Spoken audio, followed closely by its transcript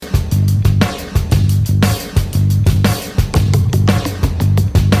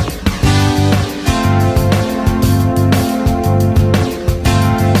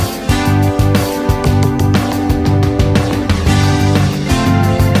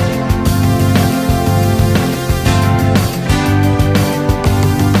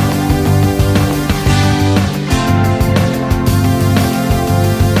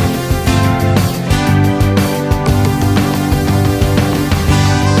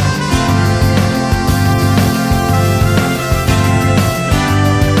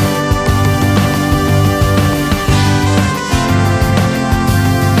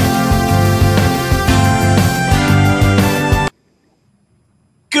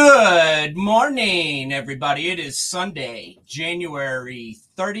Good morning, everybody. It is Sunday, January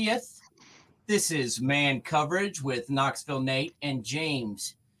 30th. This is Man Coverage with Knoxville Nate and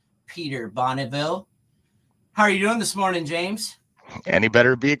James Peter Bonneville. How are you doing this morning, James? Any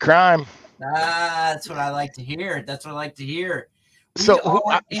better be a crime. That's what I like to hear.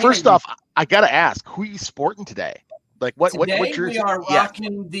 First off, I got to ask, who are you sporting today? Like what jersey? We are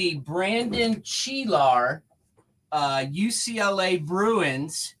rocking the Brandon Cheelar UCLA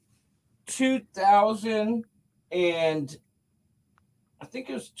Bruins 2000 and I think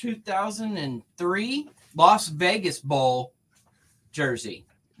it was 2003 Las Vegas Bowl jersey.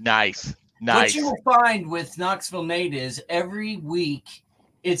 Nice. What you will find with Knoxville Nate is every week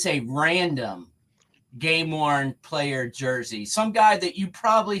it's a random game-worn player jersey. Some guy that you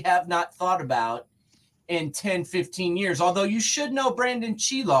probably have not thought about in 10, 15 years. Although you should know Brandon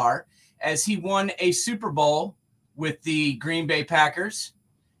Cheelar as he won a Super Bowl with the Green Bay Packers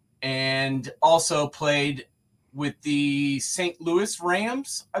and also played with the St. Louis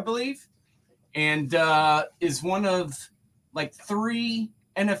Rams, I believe, and is one of like 3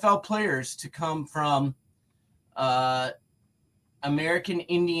 NFL players to come from American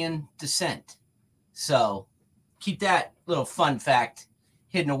Indian descent. So keep that little fun fact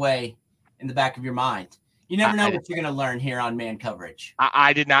hidden away in the back of your mind. You never know what you're going to learn here on Man Coverage.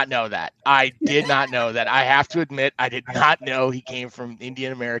 I did not know that. I have to admit, I did not know he came from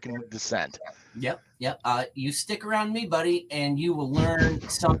Indian American descent. Yep. You stick around me, buddy, and you will learn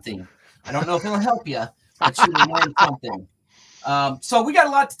something. I don't know if it'll help you, but you will learn something. So we got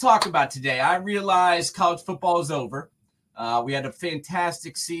a lot to talk about today. I realize college football is over. We had a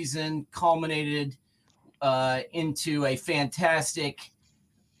fantastic season, culminated into a fantastic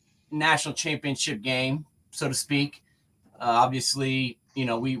national championship game, so to speak. Obviously, you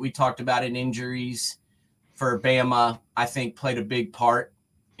know, we talked about it. Injuries for Bama, I think, played a big part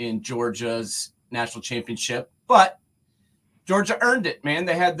in Georgia's national championship. But Georgia earned it, man.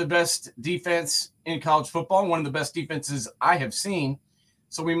 They had the best defense in college football, one of the best defenses I have seen.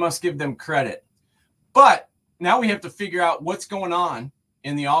 So we must give them credit. But now we have to figure out what's going on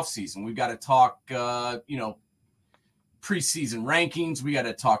in the offseason. We've got to talk, preseason rankings. We got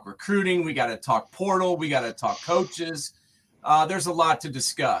to talk recruiting. We got to talk portal. We got to talk coaches. There's a lot to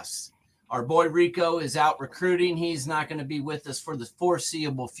discuss. Our boy Rico is out recruiting. He's not going to be with us for the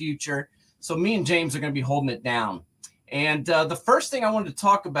foreseeable future. So me and James are going to be holding it down. And the first thing I wanted to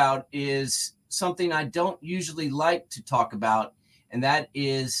talk about is something I don't usually like to talk about, and that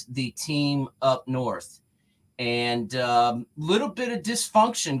is the team up north. And little bit of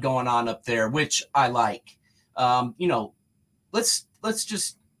dysfunction going on up there, which I like. Let's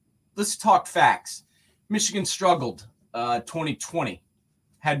talk facts. Michigan struggled 2020,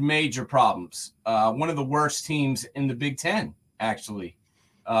 had major problems. One of the worst teams in the Big Ten, actually.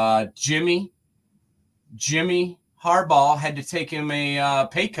 Jimmy Harbaugh had to take him a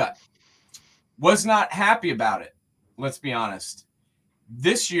pay cut. Was not happy about it. Let's be honest.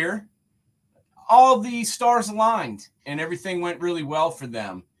 This year, all the stars aligned and everything went really well for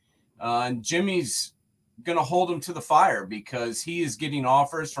them. And Jimmy's going to hold him to the fire because he is getting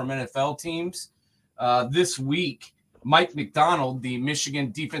offers from NFL teams. This week, Mike Macdonald, the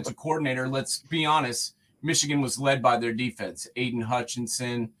Michigan defensive coordinator, let's be honest, Michigan was led by their defense. Aiden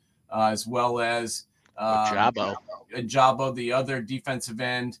Hutchinson, as well as Jabo, the other defensive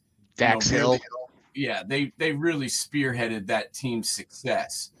end. Dax Hill. Yeah, they really spearheaded that team's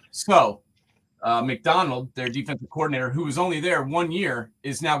success. So Macdonald, their defensive coordinator, who was only there 1 year,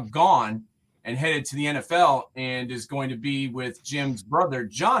 is now gone and headed to the NFL and is going to be with Jim's brother,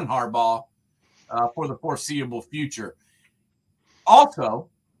 John Harbaugh, for the foreseeable future. Also,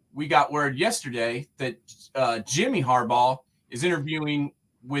 we got word yesterday that Jimmy Harbaugh is interviewing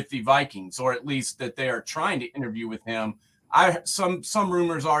with the Vikings, or at least that they are trying to interview with him. Some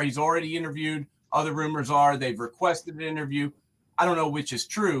rumors are he's already interviewed. Other rumors are they've requested an interview. I don't know which is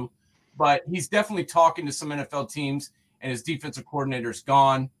true, but he's definitely talking to some NFL teams, and his defensive coordinator's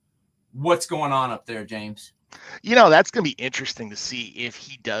gone. What's going on up there, James? You know, that's going to be interesting to see if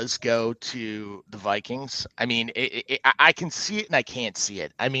he does go to the Vikings. I mean, I can see it and I can't see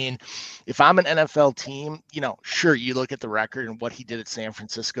it. I mean, if I'm an NFL team, you know, sure, you look at the record and what he did at San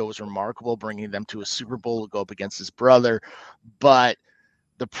Francisco was remarkable, bringing them to a Super Bowl to go up against his brother. But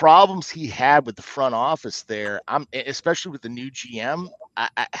the problems he had with the front office there, especially with the new GM,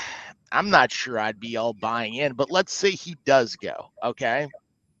 I'm not sure I'd be all buying in. But let's say he does go, okay?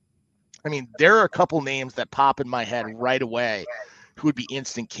 I mean, there are a couple names that pop in my head right away who would be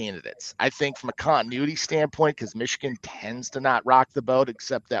instant candidates. I think from a continuity standpoint, because Michigan tends to not rock the boat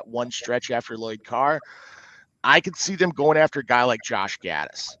except that one stretch after Lloyd Carr, I could see them going after a guy like Josh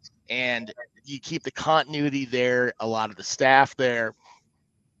Gaddis, and you keep the continuity there, a lot of the staff there.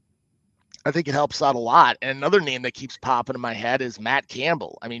 I think it helps out a lot. And another name that keeps popping in my head is Matt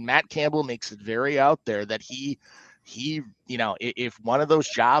Campbell. I mean, Matt Campbell makes it very out there that he, if one of those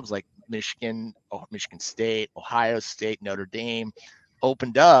jobs like Michigan State, Ohio State, Notre Dame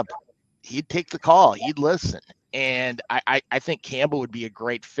opened up, he'd take the call, he'd listen. And I think Campbell would be a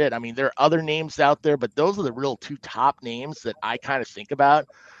great fit. I mean, there are other names out there, but those are the real two top names that I kind of think about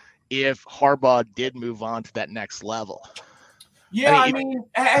if Harbaugh did move on to that next level. Yeah, I mean,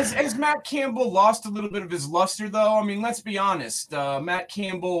 as Matt Campbell lost a little bit of his luster, though, I mean, let's be honest. Matt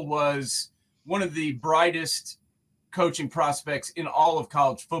Campbell was one of the brightest coaching prospects in all of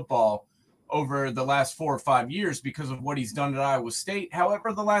college football over the last 4 or 5 years because of what he's done at Iowa State.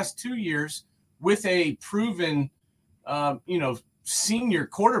 However, the last 2 years, with a proven, senior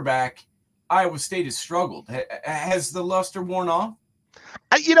quarterback, Iowa State has struggled. Has the luster worn off?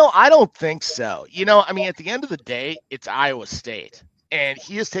 I don't think so. I mean, at the end of the day, it's Iowa State, and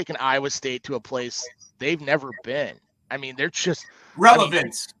he has taken Iowa State to a place they've never been. I mean, they're just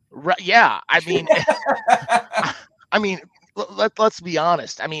relevance. Yeah. I mean, let's be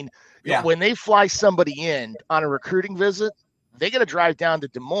honest. I mean, when they fly somebody in on a recruiting visit, they got to drive down to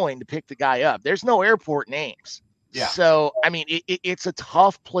Des Moines to pick the guy up. There's no airport names. Yeah. So, I mean, it's a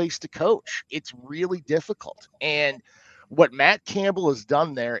tough place to coach. It's really difficult. And what Matt Campbell has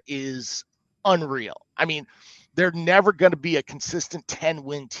done there is unreal. I mean, they're never going to be a consistent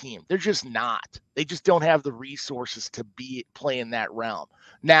 10-win team. They're just not. They just don't have the resources to play in that realm.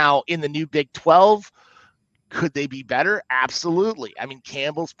 Now, in the new Big 12, could they be better? Absolutely. I mean,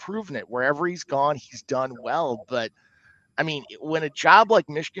 Campbell's proven it. Wherever he's gone, he's done well. But, I mean, when a job like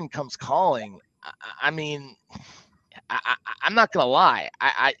Michigan comes calling, I'm not going to lie.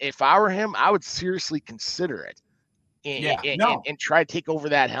 If I were him, I would seriously consider it. And try to take over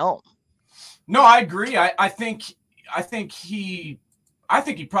that helm. No, I agree. I think he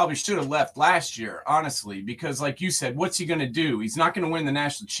probably should have left last year, honestly, because like you said, what's he going to do? He's not going to win the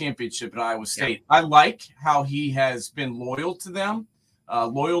national championship at Iowa State. Yeah. I like how he has been loyal to them.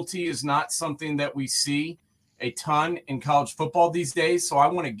 Loyalty is not something that we see a ton in college football these days. So I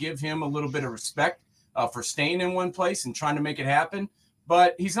want to give him a little bit of respect for staying in one place and trying to make it happen.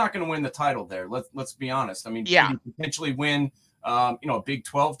 But he's not going to win the title there. Let's be honest. I mean, could he potentially win, a Big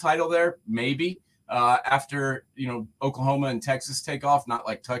 12 title there? Maybe after, Oklahoma and Texas take off. Not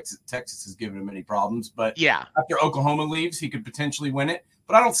like Texas has given him any problems, but after Oklahoma leaves, he could potentially win it.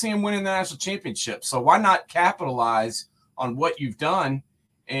 But I don't see him winning the national championship. So why not capitalize on what you've done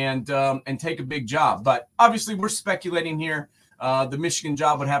and take a big job? But obviously, we're speculating here. The Michigan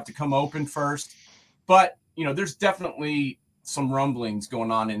job would have to come open first. But, there's definitely some rumblings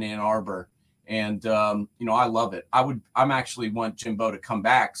going on in Ann Arbor, and I love it. I'm actually want Jimbo to come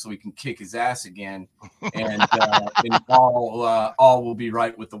back so he can kick his ass again, and all will be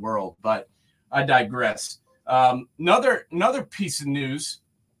right with the world. But I digress. Another piece of news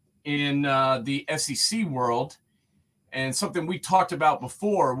in the SEC world, and something we talked about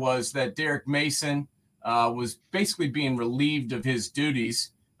before, was that Derek Mason was basically being relieved of his duties.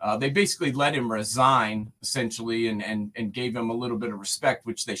 They basically let him resign, essentially, and gave him a little bit of respect,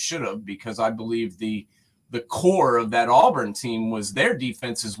 which they should have, because I believe the core of that Auburn team was their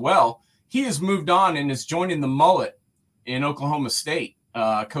defense as well. He has moved on and is joining the mullet in Oklahoma State.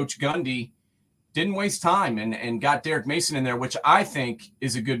 Coach Gundy didn't waste time and got Derek Mason in there, which I think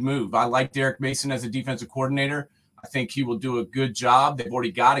is a good move. I like Derek Mason as a defensive coordinator. I think he will do a good job. They've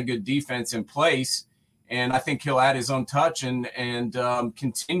already got a good defense in place. And I think he'll add his own touch and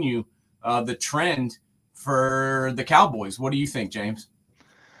continue the trend for the Cowboys. What do you think, James?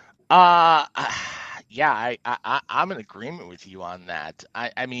 I'm in agreement with you on that.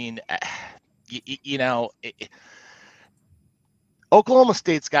 Oklahoma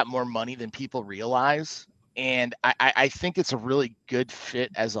State's got more money than people realize. And I think it's a really good fit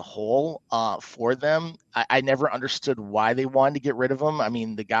as a whole for them. I never understood why they wanted to get rid of him. I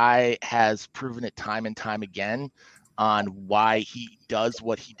mean, the guy has proven it time and time again on why he does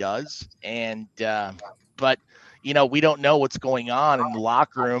what he does. And but we don't know what's going on in the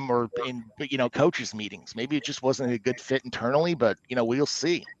locker room or in coaches' meetings. Maybe it just wasn't a good fit internally, but we'll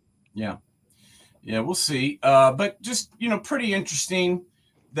see. Yeah, we'll see. But just pretty interesting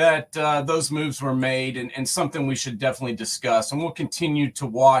that those moves were made, and something we should definitely discuss. And we'll continue to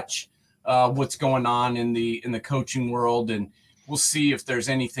watch what's going on in the coaching world, and we'll see if there's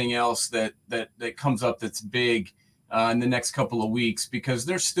anything else that comes up that's big in the next couple of weeks, because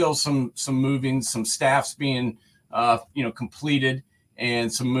there's still some moving, some staffs being completed,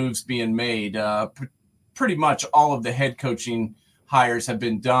 and some moves being made. pretty much all of the head coaching hires have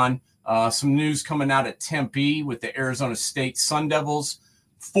been done. Some news coming out at Tempe with the Arizona State Sun Devils.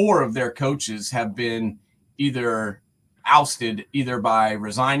 4 of their coaches have been either ousted, either by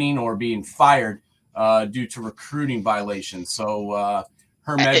resigning or being fired due to recruiting violations. So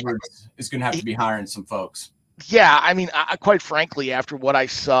Herm Edwards is going to have to be hiring some folks. Yeah, I mean, quite frankly, after what I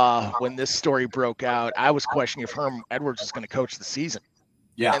saw when this story broke out, I was questioning if Herm Edwards was going to coach the season.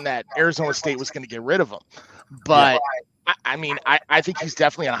 Yeah. And that Arizona State was going to get rid of him. But, I mean, I think he's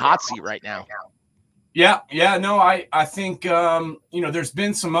definitely on a hot seat right now. Yeah, no, I think, there's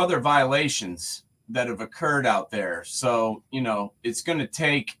been some other violations that have occurred out there. So, it's going to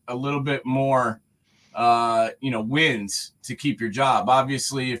take a little bit more, wins to keep your job.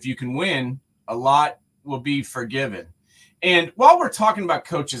 Obviously, if you can win, a lot will be forgiven. And while we're talking about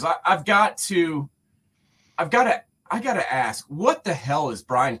coaches, I got to ask, what the hell is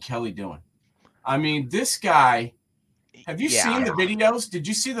Brian Kelly doing? I mean, this guy, have you seen the videos? Did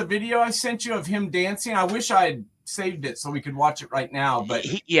you see the video I sent you of him dancing? I wish I had saved it so we could watch it right now. But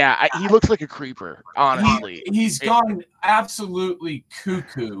he looks like a creeper, honestly. He's gone absolutely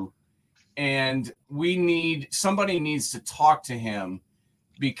cuckoo, and somebody needs to talk to him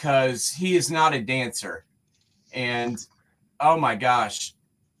because he is not a dancer. And oh my gosh,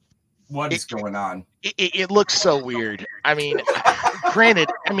 what is going on? It looks so weird. I mean, granted,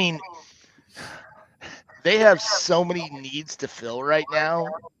 they have so many needs to fill right now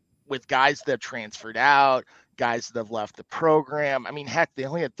with guys that have transferred out, guys that have left the program. I mean, heck, they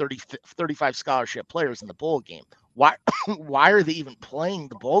only had 35 scholarship players in the bowl game. Why are they even playing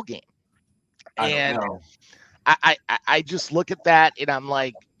the bowl game? I don't know. I just look at that and I'm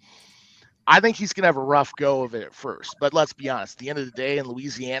like, I think he's going to have a rough go of it at first. But let's be honest, at the end of the day in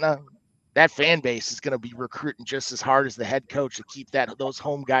Louisiana, that fan base is going to be recruiting just as hard as the head coach to keep those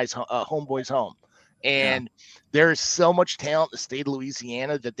homeboys home. And there's so much talent in the state of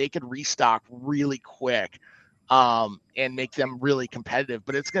Louisiana that they could restock really quick and make them really competitive.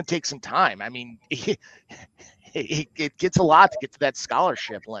 But it's going to take some time. I mean, it gets a lot to get to that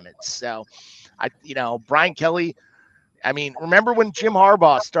scholarship limit. So, Brian Kelly, I mean, remember when Jim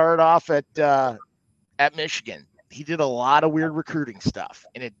Harbaugh started off at Michigan? He did a lot of weird recruiting stuff,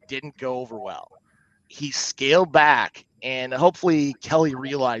 and it didn't go over well. He scaled back, and hopefully Kelly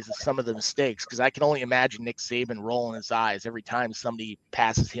realizes some of the mistakes, because I can only imagine Nick Saban rolling his eyes every time somebody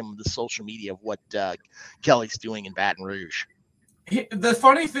passes him the social media of what Kelly's doing in Baton Rouge. The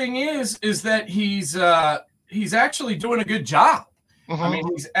funny thing is that he's actually doing a good job. Mm-hmm. I mean,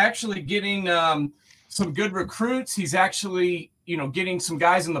 he's actually getting some good recruits. He's actually, getting some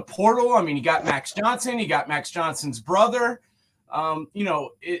guys in the portal. I mean, he got Max Johnson. He got Max Johnson's brother.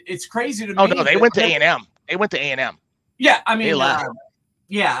 It's crazy to me. Oh, no, they went to A&M. They went to A&M. Yeah, I mean,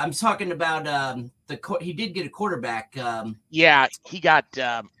 I'm talking about he did get a quarterback. He got he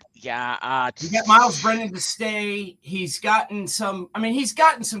got Miles Brennan to stay. He's gotten some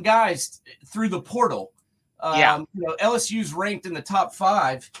guys through the portal. LSU's ranked in the top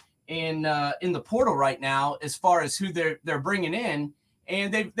 5 in the portal right now as far as who they're bringing in,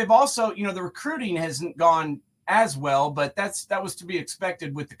 and they've also, the recruiting hasn't gone as well, but that was to be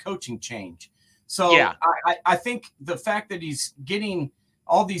expected with the coaching change. So I think the fact that he's getting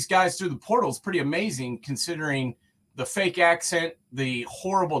all these guys through the portal is pretty amazing, considering the fake accent, the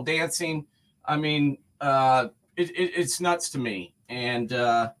horrible dancing. I mean, it's nuts to me, and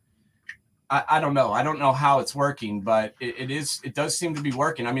I don't know. I don't know how it's working, but it does seem to be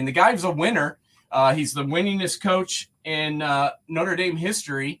working. I mean, the guy's a winner. He's the winningest coach in Notre Dame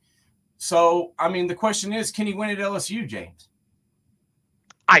history. So, I mean, the question is, can he win at LSU, James?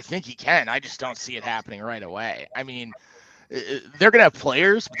 I think he can. I just don't see it happening right away. I mean, they're going to have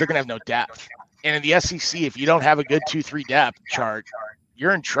players, but they're going to have no depth. And in the SEC, if you don't have a good 2-3 depth chart,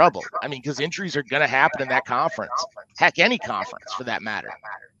 you're in trouble. I mean, because injuries are going to happen in that conference. Heck, any conference for that matter.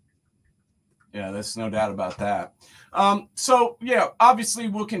 Yeah, there's no doubt about that. Obviously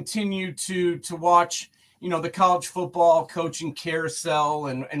we'll continue to watch, the college football coaching carousel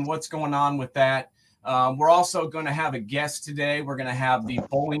and what's going on with that. We're also going to have a guest today. We're going to have the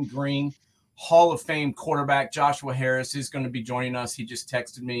Bowling Green Hall of Fame quarterback, Joshua Harris, is going to be joining us. He just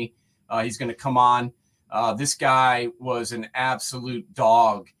texted me. He's going to come on. This guy was an absolute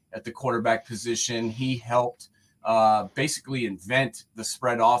dog at the quarterback position. He helped basically invent the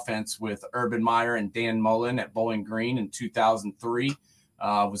spread offense with Urban Meyer and Dan Mullen at Bowling Green in 2003.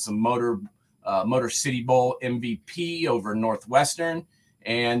 Was a Motor City Bowl MVP over Northwestern,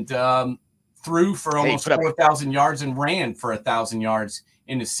 and threw for almost 4,000 yards and ran for 1,000 yards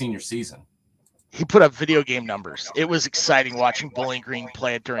in his senior season. He put up video game numbers. It was exciting watching Bowling Green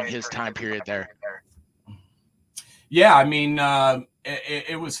play it during his time period there. Yeah, I mean,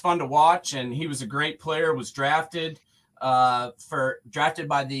 it was fun to watch, and he was a great player. Was drafted drafted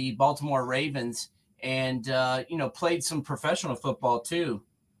by the Baltimore Ravens, and played some professional football too.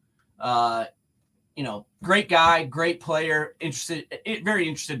 Great guy, great player. Very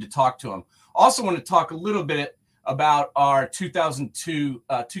interested to talk to him. Also, want to talk a little bit about our 2022,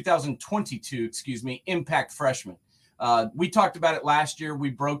 impact freshman. We talked about it last year. We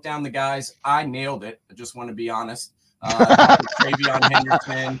broke down the guys. I nailed it. I just want to be honest. Travion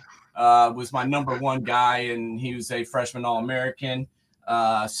Henderson was my number one guy, and he was a freshman All-American.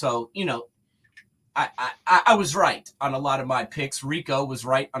 I was right on a lot of my picks. Rico was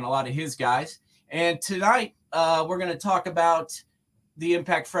right on a lot of his guys. And tonight, we're going to talk about the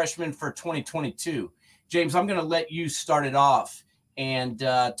impact freshman for 2022. James, I'm going to let you start it off and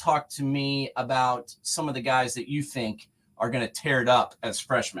talk to me about some of the guys that you think are going to tear it up as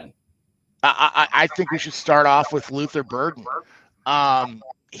freshmen. I think we should start off with Luther Burden.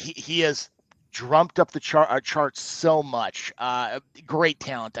 He has jumped up the charts so much. Great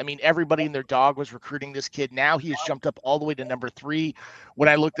talent. I mean, everybody and their dog was recruiting this kid. Now he has jumped up all the way to number 3. When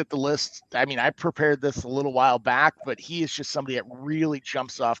I looked at the list, I mean, I prepared this a little while back, but he is just somebody that really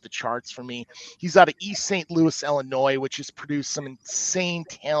jumps off the charts for me. He's out of East St. Louis, Illinois, which has produced some insane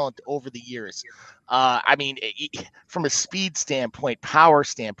talent over the years. I mean, from a speed standpoint, power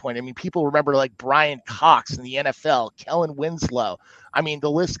standpoint, I mean, people remember like Brian Cox in the NFL, Kellen Winslow. I mean, the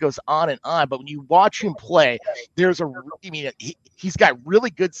list goes on and on. But when you watch him play, he's got really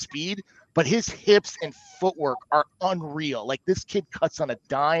good speed, but his hips and footwork are unreal. Like, this kid cuts on a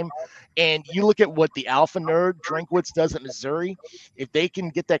dime. And you look at what the alpha nerd Drinkwitz does at Missouri. If they can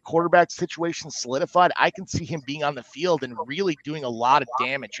get that quarterback situation solidified, I can see him being on the field and really doing a lot of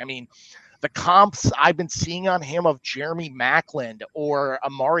damage. I mean, the comps I've been seeing on him of Jeremy Maclin or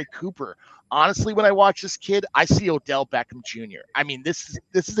Amari Cooper. Honestly, when I watch this kid, I see Odell Beckham Jr. I mean, this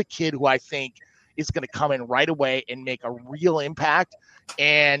is a kid who I think is going to come in right away and make a real impact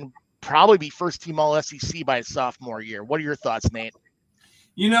and probably be first team All SEC by his sophomore year. What are your thoughts, Nate?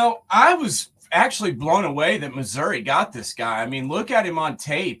 I was actually blown away that Missouri got this guy. I mean, look at him on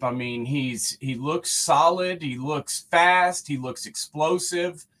tape. I mean, he looks solid. He looks fast. He looks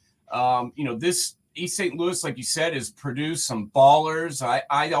explosive. This East St. Louis, like you said, has produced some ballers.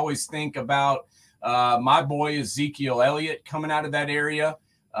 I always think about my boy Ezekiel Elliott coming out of that area.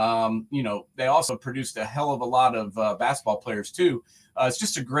 They also produced a hell of a lot of basketball players too. It's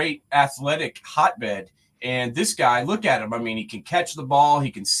just a great athletic hotbed. And this guy, look at him. I mean, he can catch the ball.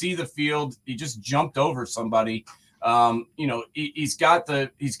 He can see the field. He just jumped over somebody. He's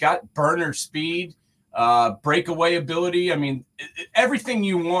got burner speed, breakaway ability. I mean, everything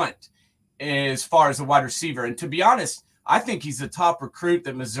you want as far as a wide receiver. And to be honest, I think he's the top recruit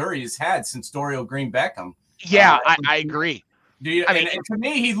that Missouri has had since Dorial Green Beckham. Yeah, I agree. Do you? And to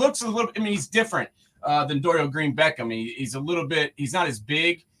me, he looks a little. I mean, he's different than Dorial Green Beckham. He's a little bit. He's not as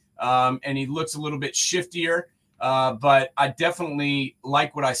big, and he looks a little bit shiftier. But I definitely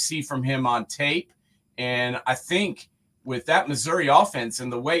like what I see from him on tape, and I think with that Missouri offense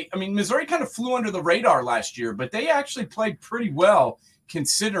and the way, I mean, Missouri kind of flew under the radar last year, but they actually played pretty well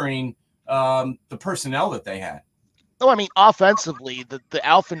considering the personnel that they had. Oh, I mean, offensively, the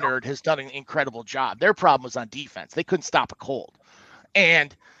alpha nerd has done an incredible job. Their problem was on defense. They couldn't stop a cold.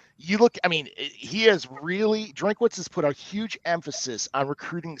 And you look, I mean, Drinkwitz has put a huge emphasis on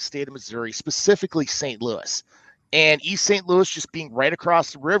recruiting the state of Missouri, specifically St. Louis. And East St. Louis just being right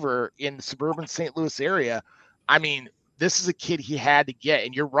across the river in the suburban St. Louis area. I mean, this is a kid he had to get,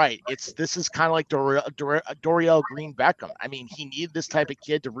 and you're right. This is kind of like Dorial Green Beckham. I mean, he needed this type of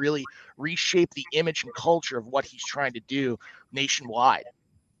kid to really reshape the image and culture of what he's trying to do nationwide.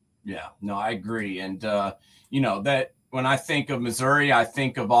 Yeah, no, I agree. And, that when I think of Missouri, I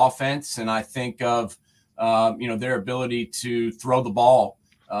think of offense, and I think of, their ability to throw the ball,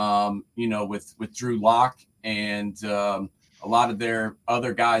 with Drew Lock and a lot of their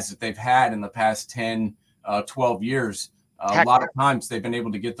other guys that they've had in the past 10 12 years. A lot of times they've been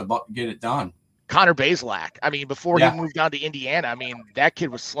able to get it done. Connor Bazelak. I mean, before he moved on to Indiana, I mean, that kid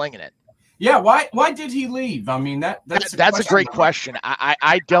was slinging it. Yeah. Why did he leave? I mean, that's a great question.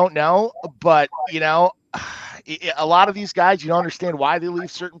 I don't know, but a lot of these guys, you don't understand why they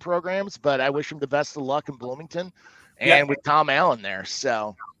leave certain programs, but I wish them the best of luck in Bloomington and with Tom Allen there.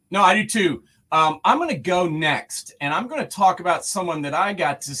 So no, I do too. I'm going to go next, and I'm going to talk about someone that I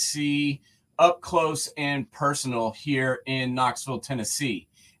got to see up close and personal here in Knoxville, Tennessee.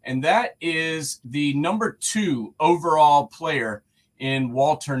 And that is the number 2 overall player in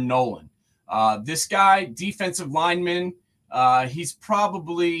Walter Nolan. This guy, defensive lineman, he's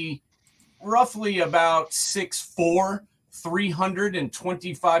probably roughly about 6'4",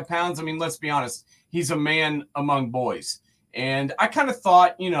 325 pounds. I mean, let's be honest, he's a man among boys. And I kind of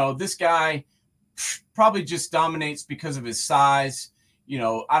thought, this guy probably just dominates because of his size.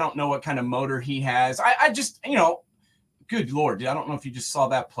 I don't know what kind of motor he has. I just, good Lord, I don't know if you just saw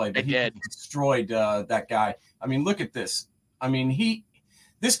that play, but he destroyed that guy. I mean, look at this. I mean,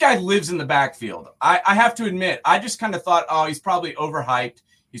 this guy lives in the backfield. I have to admit, I just kind of thought, oh, he's probably overhyped.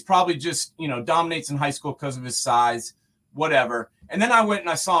 He's probably just, dominates in high school because of his size, whatever. And then I went and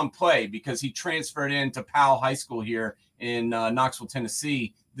I saw him play because he transferred into Powell High School here in Knoxville,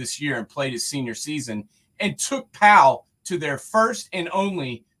 Tennessee this year and played his senior season and took Powell to their first and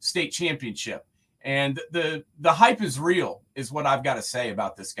only state championship. And the hype is real, is what I've got to say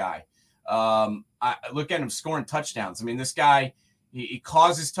about this guy. I look at him scoring touchdowns. I mean, this guy, he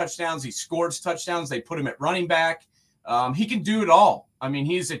causes touchdowns. He scores touchdowns. They put him at running back. He can do it all. I mean,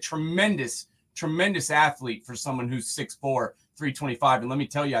 he's a tremendous, tremendous athlete for someone who's 6'4", 325. And let me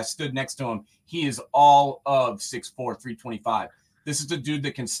tell you, I stood next to him. He is all of 6'4", 325. This is a dude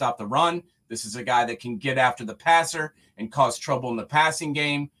that can stop the run. This is a guy that can get after the passer and cause trouble in the passing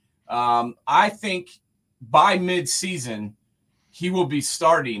game. I think by mid-season, he will be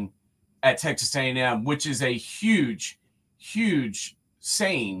starting at Texas A&M, which is a huge, huge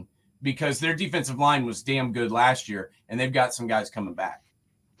saying because their defensive line was damn good last year, and they've got some guys coming back.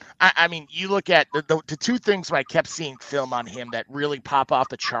 I mean, you look at the two things when I kept seeing film on him that really pop off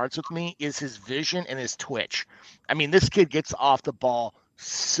the charts with me is his vision and his twitch. I mean, this kid gets off the ball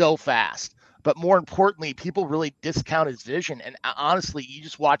so fast. But more importantly, people really discount his vision. And honestly, you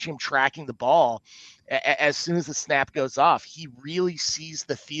just watch him tracking the ball. As soon as the snap goes off, he really sees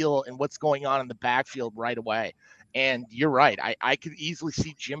the feel and what's going on in the backfield right away. And you're right. I could easily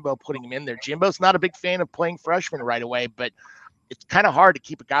see Jimbo putting him in there. Jimbo's not a big fan of playing freshman right away, but it's kind of hard to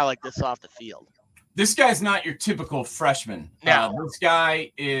keep a guy like this off the field. This guy's not your typical freshman. No. This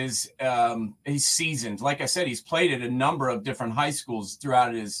guy is he's seasoned. Like I said, he's played at a number of different high schools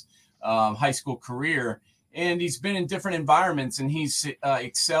throughout his high school career, and he's been in different environments, and he's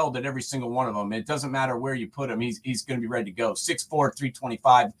excelled at every single one of them. It doesn't matter where you put him. He's going to be ready to go. 6'4",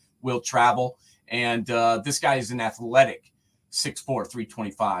 325 will travel, and this guy is an athletic 6'4",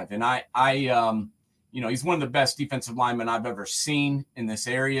 325, and I he's one of the best defensive linemen I've ever seen in this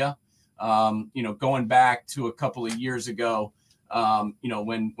area. Going back to a couple of years ago,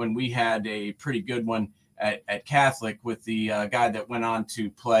 when we had a pretty good one at Catholic with the guy that went on to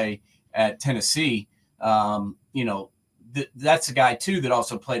play at Tennessee, that's a guy too that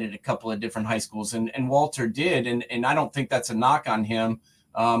also played at a couple of different high schools, and Walter did, and I don't think that's a knock on him.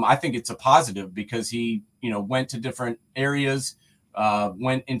 I think it's a positive because he went to different areas,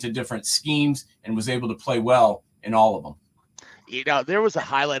 went into different schemes, and was able to play well in all of them. There was a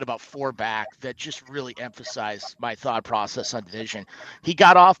highlight about 4 back that just really emphasized my thought process on vision. He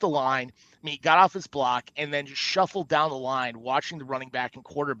got off the line. He got off his block and then just shuffled down the line, watching the running back and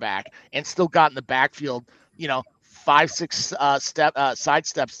quarterback, and still got in the backfield, 5-6 side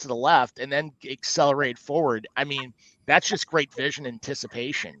steps to the left, and then accelerated forward. I mean, that's just great vision and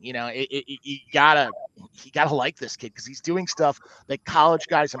anticipation. You gotta like this kid because he's doing stuff that college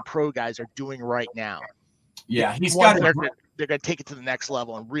guys and pro guys are doing right now. Yeah, they're going to take it to the next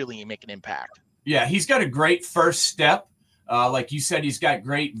level and really make an impact. Yeah, he's got a great first step. Like you said, he's got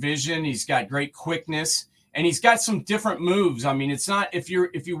great vision. He's got great quickness, and he's got some different moves. I mean, it's not if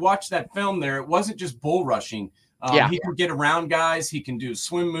you watch that film there, it wasn't just bull rushing. He can get around guys. He can do a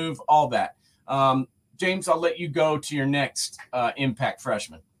swim move, all that. James, I'll let you go to your next impact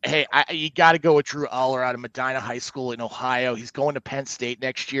freshman. Hey, you got to go with Drew Aller out of Medina High School in Ohio. He's going to Penn State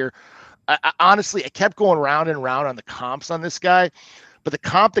next year. Honestly, I kept going round and round on the comps on this guy, but the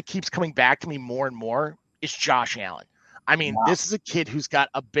comp that keeps coming back to me more and more is Josh Allen. I mean, This is a kid who's got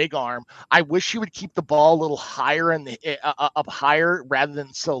a big arm. I wish he would keep the ball a little higher and up higher rather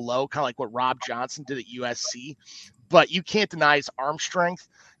than so low, kind of like what Rob Johnson did at USC. But you can't deny his arm strength.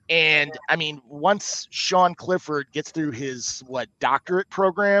 And I mean, once Sean Clifford gets through his doctorate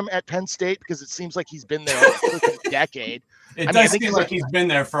program at Penn State, because it seems like he's been there for a decade. It does seem like he's been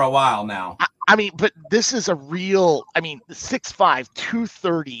there for a while now. I mean, but this is a real. I mean, 6'5",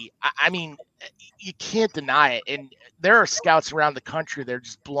 230. I mean, you can't deny it. And there are scouts around the country that are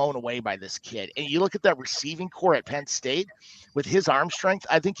just blown away by this kid. And you look at that receiving core at Penn State with his arm strength,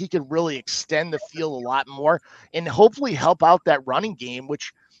 I think he could really extend the field a lot more and hopefully help out that running game,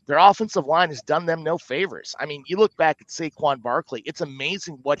 which their offensive line has done them no favors. I mean, you look back at Saquon Barkley, it's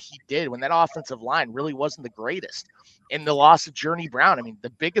amazing what he did when that offensive line really wasn't the greatest. And the loss of Journey Brown, I mean, the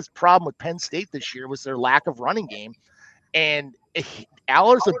biggest problem with Penn State this year was their lack of running game. And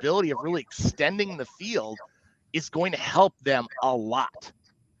Aller's ability of really extending the field is going to help them a lot.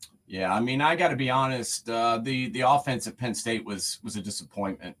 Yeah, I mean, I got to be honest. The offense at Penn State was a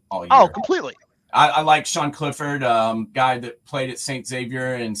disappointment all year. Oh, completely. I like Sean Clifford, guy that played at St.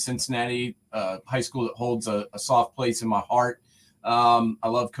 Xavier in Cincinnati, high school that holds a soft place in my heart. I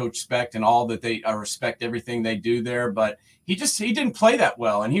love Coach Specht and all that I respect everything they do there, but he didn't play that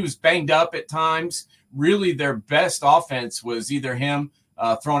well, and he was banged up at times. Really, their best offense was either him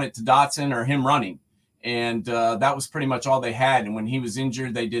throwing it to Dotson or him running. And that was pretty much all they had. And when he was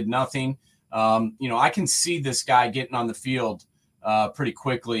injured, they did nothing. I can see this guy getting on the field pretty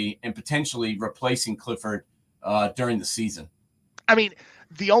quickly and potentially replacing Clifford during the season. I mean,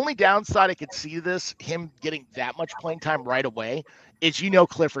 the only downside I could see to this, him getting that much playing time right away, is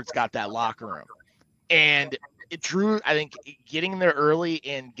Clifford's got that locker room. And Drew, I think getting there early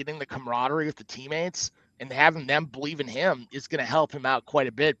and getting the camaraderie with the teammates and having them believe in him is going to help him out quite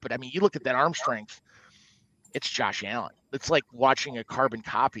a bit. But, I mean, you look at that arm strength. It's Josh Allen. It's like watching a carbon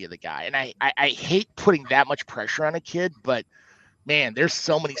copy of the guy. And I hate putting that much pressure on a kid, but, man, there's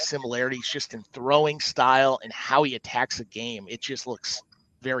so many similarities just in throwing style and how he attacks a game. It just looks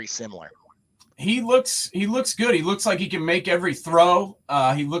very similar. He looks good. He looks like he can make every throw.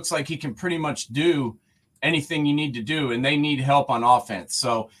 He looks like he can pretty much do anything you need to do, and they need help on offense.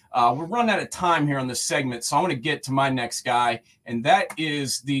 So we're running out of time here on this segment, so I want to get to my next guy, and that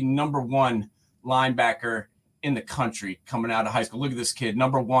is the number 1 linebacker in the country coming out of high school. Look at this kid,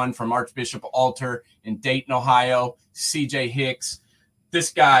 number 1 from Archbishop Alter in Dayton, Ohio, CJ Hicks.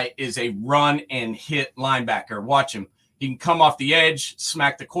 This guy is a run and hit linebacker. Watch him. He can come off the edge,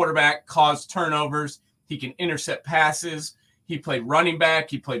 smack the quarterback, cause turnovers. He can intercept passes. He played running back.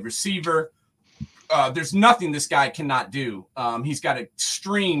 He played receiver. There's nothing this guy cannot do. He's got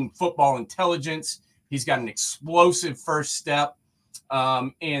extreme football intelligence. He's got an explosive first step.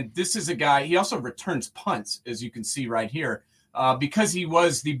 And this is a guy, he also returns punts, as you can see right here, because he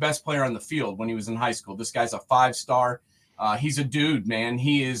was the best player on the field when he was in high school. This guy's a 5-star. He's a dude, man.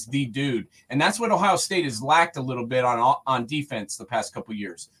 He is the dude. And that's what Ohio State has lacked a little bit on defense the past couple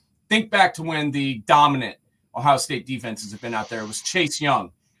years. Think back to when the dominant Ohio State defenses have been out there. It was Chase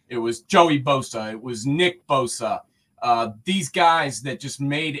Young. It was Joey Bosa. It was Nick Bosa. These guys that just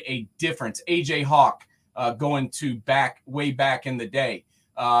made a difference. A.J. Hawk. Going to way back in the day.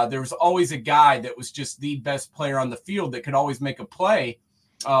 There was always a guy that was just the best player on the field that could always make a play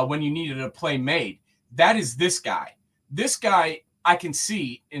when you needed a play made. That is this guy. This guy I can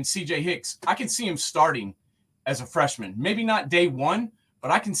see in CJ Hicks. I can see him starting as a freshman. Maybe not day 1,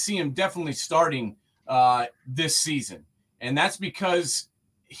 but I can see him definitely starting this season. And that's because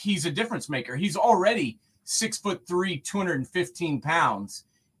he's a difference maker. He's already 6'3", 215 pounds.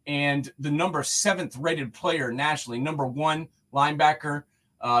 And the number 7th rated player nationally, number 1 linebacker,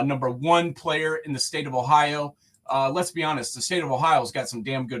 number 1 player in the state of Ohio. Let's be honest, the state of Ohio's got some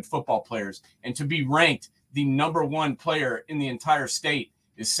damn good football players. And to be ranked the number 1 player in the entire state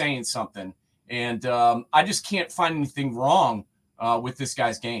is saying something. And I just can't find anything wrong with this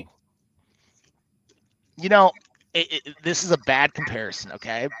guy's game. This is a bad comparison,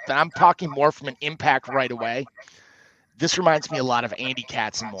 okay? But I'm talking more from an impact right away. This reminds me a lot of Andy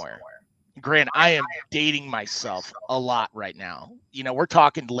Katzenmoyer. Grant, I am dating myself a lot right now. We're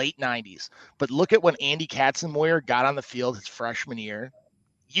talking late 90s. But look at when Andy Katzenmoyer got on the field his freshman year.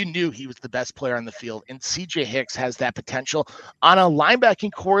 You knew he was the best player on the field. And CJ Hicks has that potential on a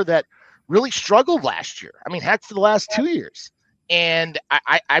linebacking core that really struggled last year. I mean, heck, for the last 2 years. And,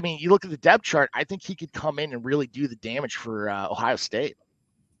 I mean, you look at the depth chart, I think he could come in and really do the damage for Ohio State.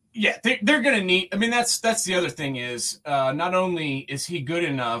 Yeah, they're going to need – I mean, that's the other thing is not only is he good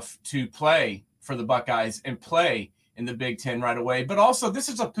enough to play for the Buckeyes and play in the Big Ten right away, but also this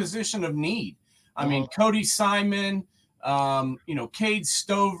is a position of need. I mean, Cody Simon, Cade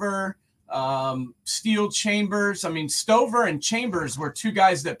Stover, Steele Chambers. I mean, Stover and Chambers were 2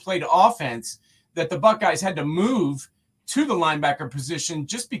 guys that played offense that the Buckeyes had to move to the linebacker position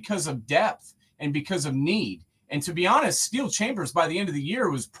just because of depth and because of need. And to be honest, Steele Chambers by the end of the year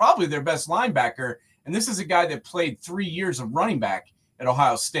was probably their best linebacker. And this is a guy that played 3 years of running back at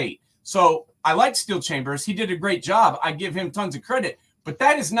Ohio State. So I like Steele Chambers. He did a great job. I give him tons of credit. But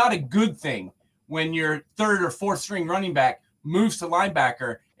that is not a good thing when your 3rd or 4th string running back moves to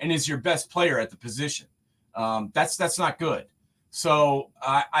linebacker and is your best player at the position. That's not good. So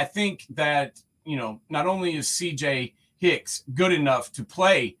I think that, not only is CJ Hicks good enough to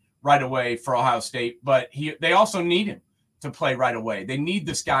play right away for Ohio State, but they also need him to play right away. They need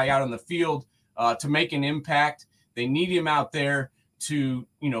this guy out on the field to make an impact. They need him out there to,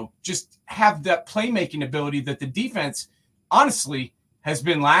 just have that playmaking ability that the defense honestly has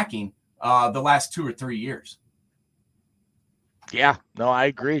been lacking the last 2 or 3 years. Yeah, no, I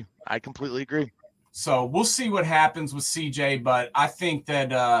agree. I completely agree. So we'll see what happens with CJ, but I think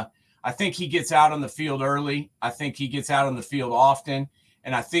that I think he gets out on the field early. I think he gets out on the field often,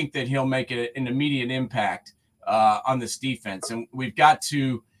 and I think that he'll make an immediate impact on this defense. And we've got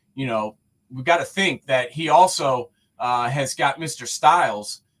to, we've got to think that he also has got Mr.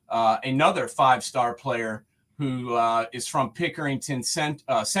 Styles, another 5-star player who is from Pickerington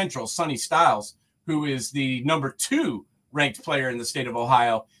Central, Sonny Styles, who is the number 2 ranked player in the state of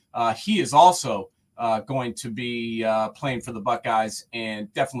Ohio. He is also going to be playing for the Buckeyes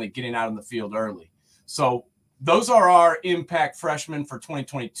and definitely getting out on the field early. So those are our impact freshmen for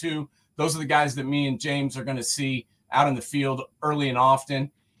 2022. Those are the guys that me and James are going to see out in the field early and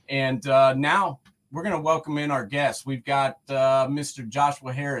often. And now we're going to welcome in our guests. We've got Mr.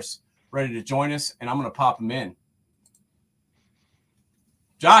 Joshua Harris ready to join us, and I'm going to pop him in.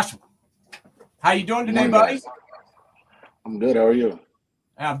 Joshua, how you doing today, buddy? Guys. I'm good. How are you?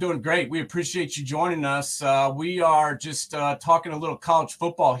 I'm doing great. We appreciate you joining us. We are just talking a little college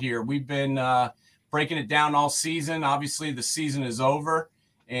football here. We've been breaking it down all season. Obviously, the season is over,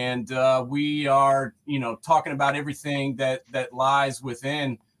 and we are, talking about everything that lies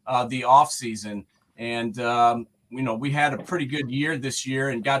within the off season. And we had a pretty good year this year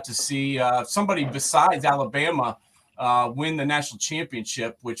and got to see somebody besides Alabama win the national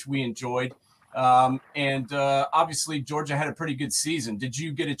championship, which we enjoyed. And obviously Georgia had a pretty good season. Did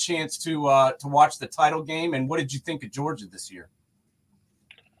you get a chance to watch the title game, and what did you think of Georgia this year?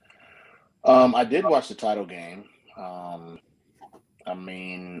 I did watch the title game. I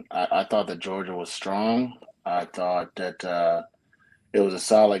thought that Georgia was strong. I thought that it was a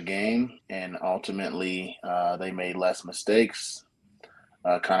solid game, and ultimately they made less mistakes,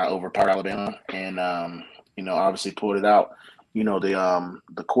 kind of overpowered Alabama, and obviously pulled it out.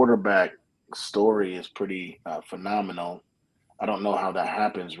 The quarterback story is pretty phenomenal. I don't know how that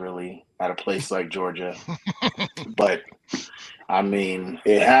happens really at a place like Georgia, but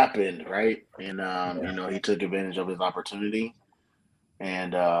it happened, right? And he took advantage of his opportunity,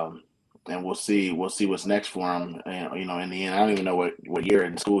 and we'll see what's next for him. And in the end, I don't even know what year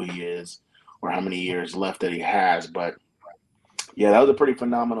in school he is or how many years left that he has, but yeah, that was a pretty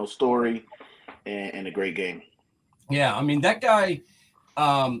phenomenal story and a great game. Yeah, that guy.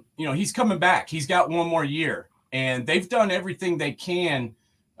 He's coming back. He's got one more year, and they've done everything they can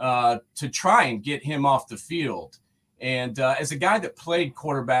to try and get him off the field. And as a guy that played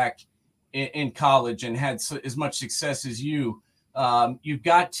quarterback in college and had as much success as you've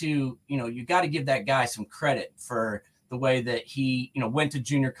got to give that guy some credit for the way that he, went to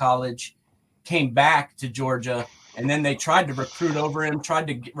junior college, came back to Georgia, and then they tried to recruit over him, tried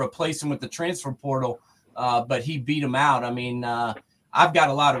to replace him with the transfer portal, but he beat him out. I've got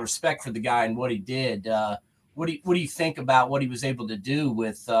a lot of respect for the guy and what he did. What do you think about what he was able to do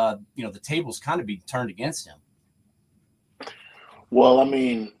with the tables kind of being turned against him? Well,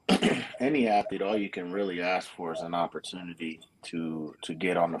 any athlete, all you can really ask for is an opportunity to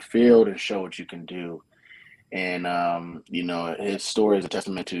get on the field and show what you can do. And his story is a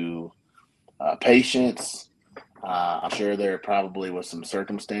testament to patience. I'm sure there probably was some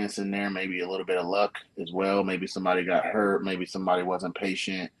circumstance in there, maybe a little bit of luck as well. Maybe somebody got hurt. Maybe somebody wasn't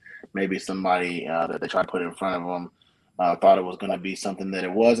patient. Maybe somebody that they tried to put in front of them thought it was going to be something that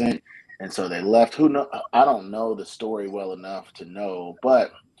it wasn't. And so they left. Who know? I don't know the story well enough to know.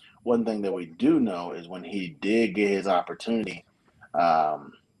 But one thing that we do know is when he did get his opportunity,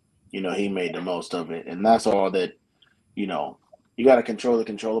 he made the most of it. And that's all that, you got to control the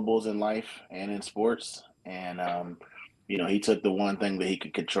controllables in life and in sports. And, he took the one thing that he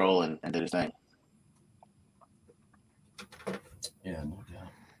could control and did his thing. Yeah, no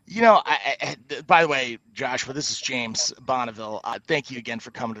doubt. By the way, Joshua, this is James Bonneville. Thank you again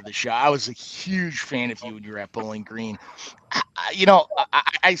for coming to the show. I was a huge fan of you when you were at Bowling Green.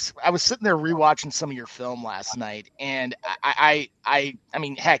 I was sitting there rewatching some of your film last night, and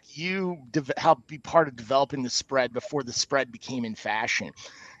heck, you helped be part of developing the spread before the spread became in fashion.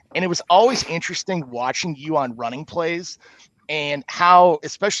 And it was always interesting watching you on running plays and how,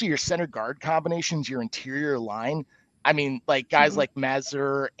 especially your center guard combinations, your interior line. Guys like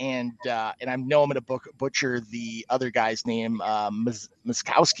Mazur and I know I'm going to butcher the other guy's name,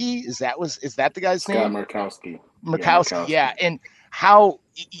 Muskowski. Is that the guy's name? Murkowski. Yeah. And how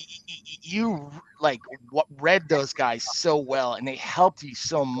you read those guys so well, and they helped you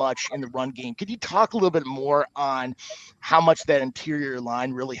so much in the run game. Could you talk a little bit more on how much that interior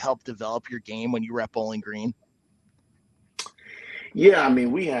line really helped develop your game when you were at Bowling Green? Yeah,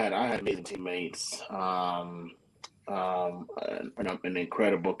 I had amazing teammates. an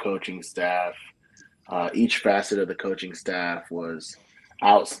incredible coaching staff. Each facet of the coaching staff was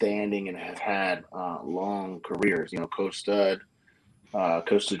outstanding and has had long careers. Coach Stud,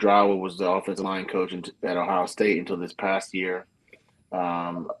 Coach Sadrawa was the offensive line coach at Ohio State until this past year.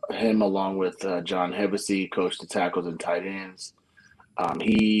 Him, along with John Hevesy, coached the tackles and tight ends.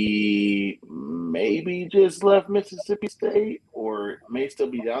 He maybe just left Mississippi State or may still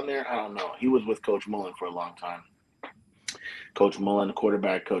be down there. I don't know. He was with Coach Mullen for a long time. Coach Mullen, the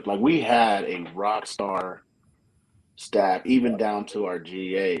quarterback coach. Like, we had a rock star staff, even down to our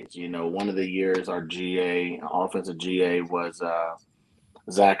GAs. One of the years our offensive GA was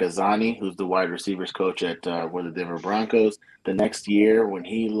Zach Azani, who's the wide receivers coach at the Denver Broncos. The next year, when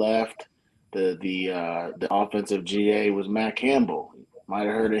he left, the offensive GA was Matt Campbell. Might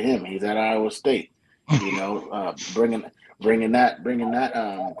have heard of him. He's at Iowa State. Bringing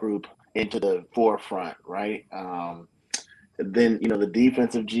that group into the forefront, right? Then the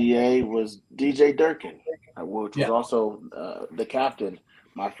defensive GA was DJ Durkin, which was also the captain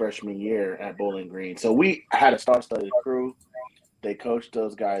my freshman year at Bowling Green. So we had a star-studded crew. They coached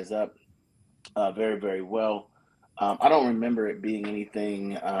those guys up very, very well. I don't remember it being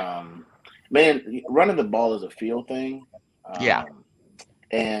anything. Running the ball is a feel thing.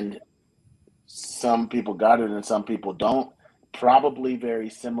 And some people got it and some people don't. Probably very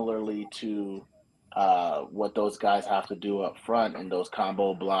similarly to what those guys have to do up front and those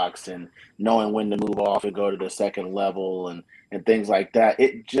combo blocks and knowing when to move off and go to the second level and things like that.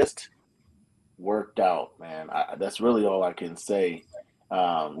 It just worked out, man. That's really all I can say.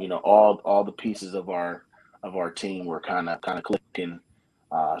 All the pieces of our team were kind of clicking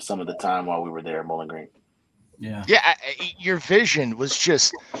some of the time while we were there at Bowling Green. Yeah. Your vision was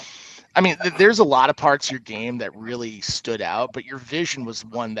just, there's a lot of parts of your game that really stood out, but your vision was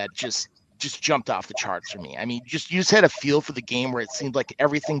one that just jumped off the charts for me. You just had a feel for the game where it seemed like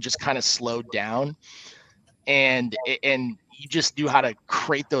everything just kind of slowed down, and you just knew how to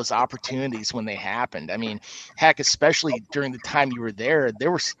create those opportunities when they happened. Heck, especially during the time you were there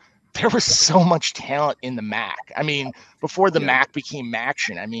was so much talent in the MAC. Before the MAC became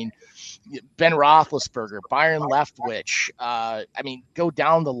MACtion. Ben Roethlisberger, Byron Leftwich. Go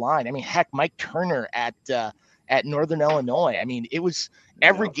down the line. Heck, Mike Turner at Northern Illinois. It was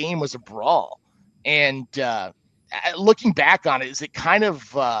every game was a brawl. And looking back on it, is it kind of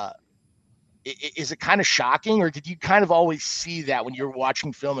shocking, or did you kind of always see that when you were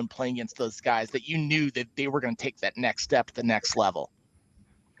watching film and playing against those guys that you knew that they were going to take that next step to the next level?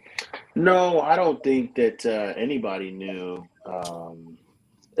 No, I don't think that anybody knew.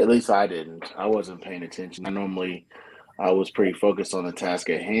 At least I didn't. I wasn't paying attention. I was pretty focused on the task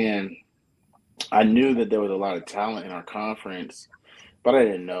at hand. I knew that there was a lot of talent in our conference, but I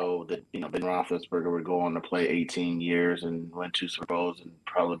didn't know that, Ben Roethlisberger would go on to play 18 years and win 2 Super Bowls and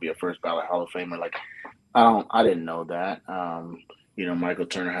probably be a first ballot Hall of Famer. Like, I didn't know that. Michael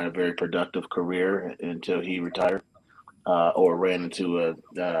Turner had a very productive career until he retired or ran into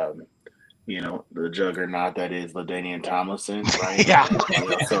the juggernaut that is LaDainian Tomlinson, right? Yeah.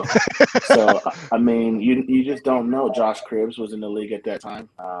 So you just don't know. Josh Cribbs was in the league at that time.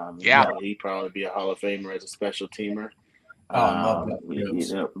 He'd probably be a Hall of Famer as a special temer.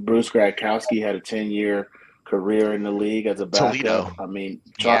 Bruce Gradkowski had a 10-year career in the league as a backup.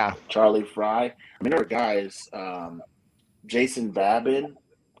 Toledo. Charlie Fry. There were guys, Jason Babin,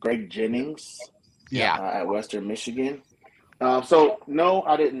 Greg Jennings, at Western Michigan. So no,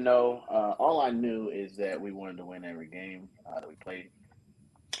 I didn't know. All I knew is that we wanted to win every game that we played,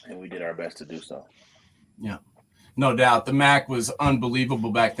 and we did our best to do so. Yeah, no doubt. The MAC was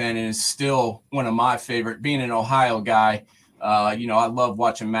unbelievable back then, and is still one of my favorite. Being an Ohio guy, I love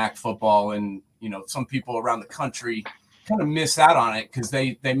watching MAC football, and some people around the country kind of miss out on it because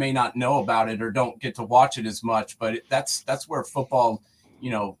they may not know about it or don't get to watch it as much. But that's where football,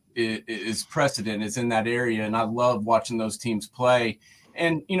 is precedent, is in that area, and I love watching those teams play.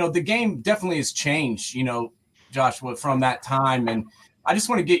 And the game definitely has changed, Joshua, from that time. And I just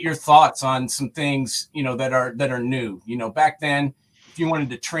want to get your thoughts on some things that are new. Back then, if you wanted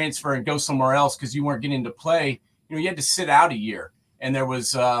to transfer and go somewhere else because you weren't getting to play, you had to sit out a year, and there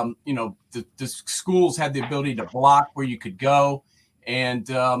was the schools had the ability to block where you could go, and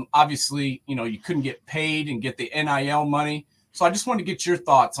obviously you couldn't get paid and get the NIL money. So I just wanted to get your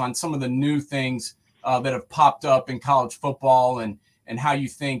thoughts on some of the new things that have popped up in college football and how you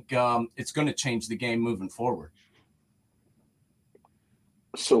think it's going to change the game moving forward.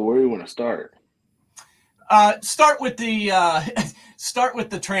 So where do you want to start? Start with the start with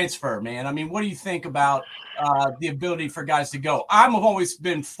the transfer, man. I mean, what do you think about the ability for guys to go? I've always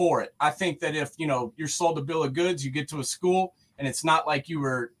been for it. I think that if you're sold a bill of goods, you get to a school and it's not like you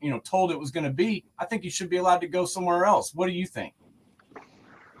were told it was going to be. I think you should be allowed to go somewhere else. What do you think?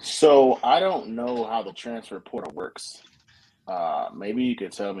 So I don't know how the transfer portal works. Maybe you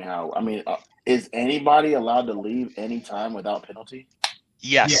could tell me how. I mean, is anybody allowed to leave anytime without penalty?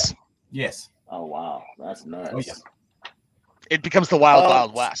 Yes. Yeah. Yes. Oh wow, that's nuts. Oh, yeah. It becomes the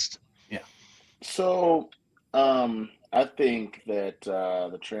wild west. Yeah. So, I think that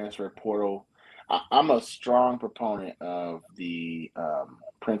the transfer portal. I'm a strong proponent of the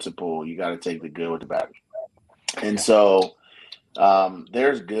principle. You got to take the good with the bad, and so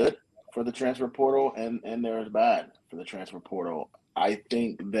there's good for the transfer portal, and there's bad for the transfer portal. I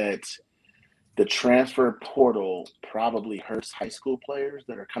think that the transfer portal probably hurts high school players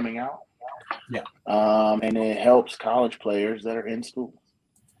that are coming out. Yeah. And it helps college players that are in school.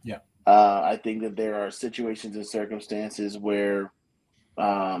 Yeah. I think that there are situations and circumstances where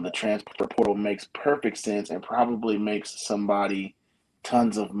the transfer portal makes perfect sense and probably makes somebody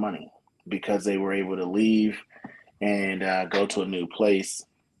tons of money because they were able to leave and go to a new place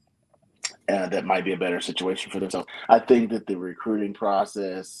that might be a better situation for themselves. I think that the recruiting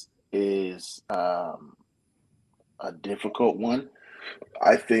process is a difficult one.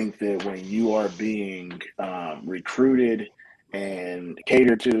 I think that when you are being recruited and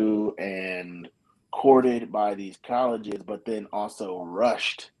catered to and courted by these colleges, but then also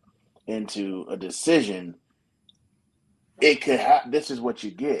rushed into a decision, it could this is what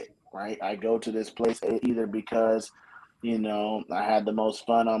you get, right? I go to this place either because, I had the most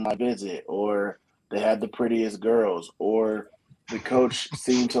fun on my visit, or they had the prettiest girls, or the coach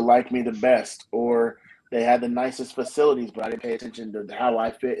seemed to like me the best, or they had the nicest facilities, but I didn't pay attention to how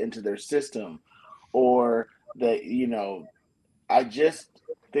I fit into their system, or that, I just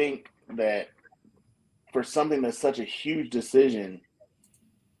think that for something that's such a huge decision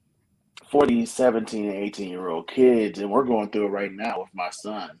for these 17 and 18-year-old kids, and we're going through it right now with my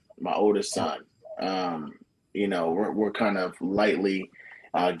son, my oldest son. We're kind of lightly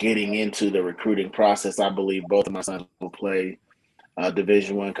getting into the recruiting process. I believe both of my sons will play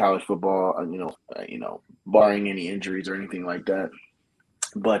Division I college football. Barring any injuries or anything like that.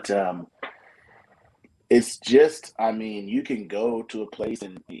 But it's just, you can go to a place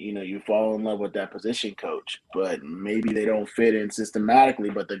and you fall in love with that position coach, but maybe they don't fit in systematically.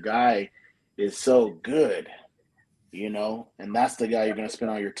 But the guy is so good, and that's the guy you're going to spend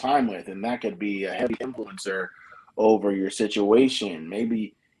all your time with, and that could be a heavy influencer over your situation.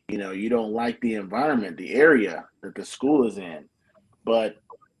 Maybe you don't like the environment, the area that the school is in, but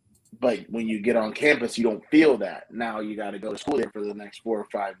when you get on campus, you don't feel that. Now you got to go to school there for the next 4 or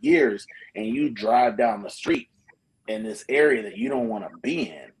 5 years, and you drive down the street in this area that you don't want to be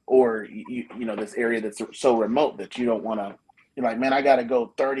in, or this area that's so remote that you don't want to. You're like, man, I got to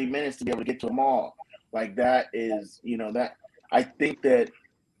go 30 minutes to be able to get to a mall. Like that is, that I think that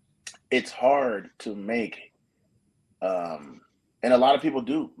it's hard to make, and a lot of people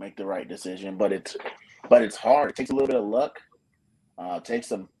do make the right decision, but it's hard. It takes a little bit of luck. It takes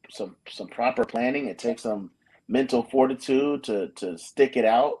some proper planning. It takes some mental fortitude to stick it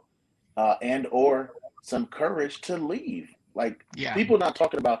out, and or some courage to leave. Like people are not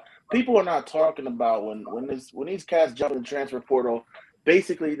talking about when these cats jump in the transfer portal.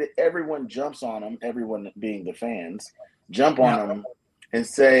 Basically, everyone jumps on them. Everyone being the fans jump on them and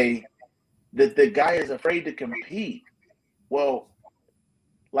say that the guy is afraid to compete. Well,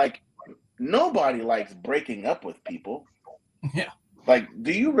 like nobody likes breaking up with people. Yeah. Like,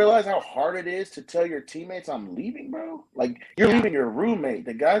 do you realize how hard it is to tell your teammates I'm leaving, bro? Like, you're leaving your roommate,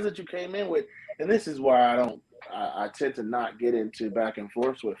 the guys that you came in with. And this is why I tend to not get into back and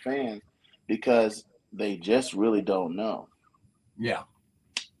forth with fans, because they just really don't know. Yeah.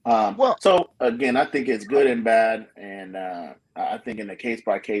 So again, I think it's good and bad. And I think in a case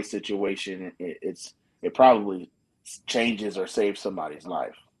by case situation, it probably changes or saves somebody's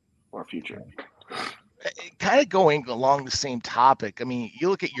life or future. Kind of going along the same topic. I mean, you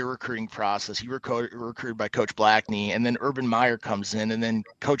look at your recruiting process. You were recruited by Coach Blackney, and then Urban Meyer comes in, and then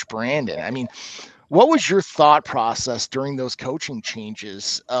Coach Brandon. I mean, what was your thought process during those coaching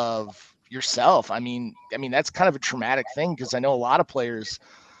changes of yourself? I mean, that's kind of a traumatic thing, because I know a lot of players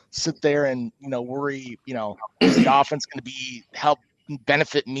sit there and worry, is the offense going to help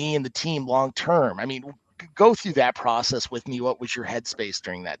benefit me and the team long term? I mean, go through that process with me. What was your headspace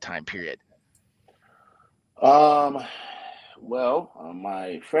during that time period?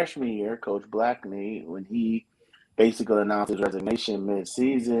 My freshman year, Coach Blackney, when he basically announced his resignation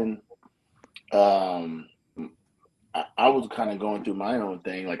mid-season, I was kind of going through my own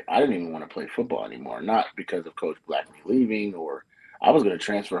thing. Like, I didn't even want to play football anymore, not because of Coach Blackney leaving, or I was going to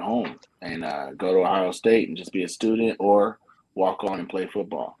transfer home and go to Ohio State and just be a student, or walk on and play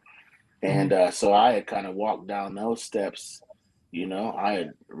football. And so I had kind of walked down those steps. I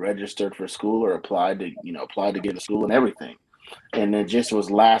had registered for school, or applied to get into school and everything. And it just was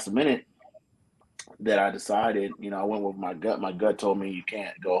last minute that I decided, I went with my gut. My gut told me you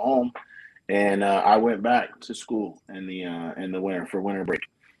can't go home. And I went back to school in the winter for winter break.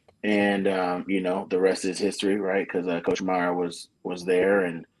 And the rest is history, right? Because Coach Meyer was there,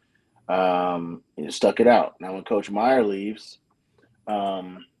 and stuck it out. Now, when Coach Meyer leaves,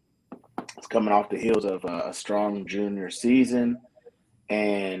 it's coming off the heels of a strong junior season,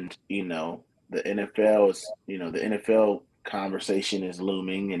 and the NFL conversation is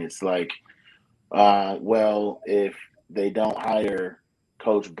looming, and it's like, well, if they don't hire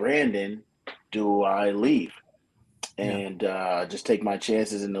Coach Brandon, do I leave and just take my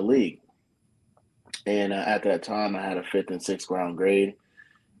chances in the league? And at that time, I had a 5th and 6th round grade,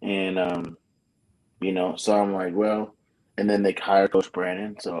 and so I'm like, well, and then they hired Coach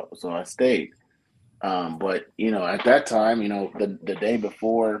Brandon, so I stayed. But at that time, the day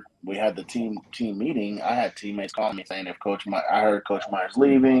before we had the team meeting, I had teammates calling me saying, I heard Coach Meyer's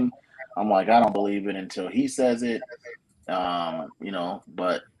leaving. I'm like, I don't believe it until he says it.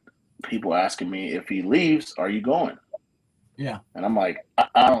 But people asking me, if he leaves, are you going? Yeah. And I'm like,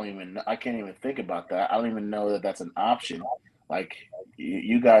 I can't even think about that. I don't even know that that's an option. Like,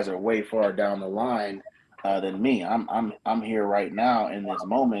 you guys are way far down the line than me. I'm here right now in this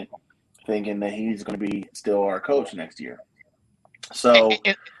moment, thinking that he's going to be still our coach next year. So,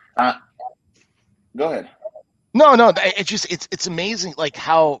 go ahead. No, it's amazing, like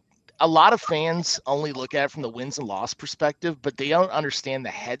how a lot of fans only look at it from the wins and loss perspective, but they don't understand the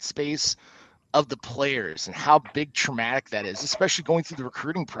headspace of the players and how big traumatic that is, especially going through the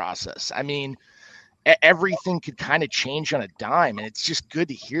recruiting process. I mean, everything could kind of change on a dime, and it's just good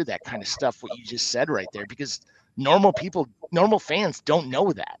to hear that kind of stuff, what you just said right there, because normal fans don't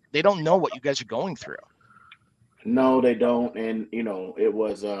know that. They don't know what you guys are going through. No, they don't. And, it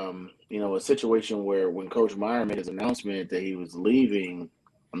was, a situation where when Coach Meyer made his announcement that he was leaving,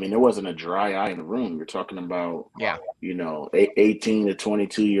 I mean, there wasn't a dry eye in the room. You're talking about, 18 to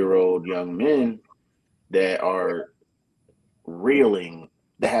 22-year-old young men that are reeling,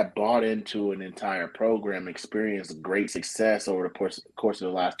 that have bought into an entire program, experienced great success over the course of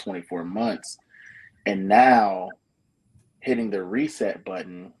the last 24 months. And now hitting the reset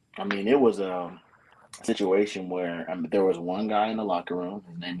button. I mean, it was a situation where there was one guy in the locker room.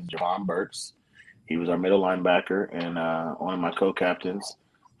 His name is Javon Burks. He was our middle linebacker and one of my co-captains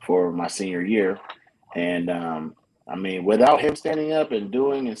for my senior year. And without him standing up and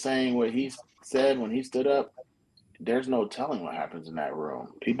doing and saying what he said when he stood up, there's no telling what happens in that room.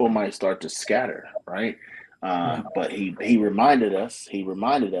 People might start to scatter, right? But he reminded us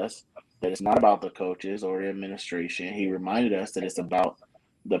that it's not about the coaches or the administration. He reminded us that it's about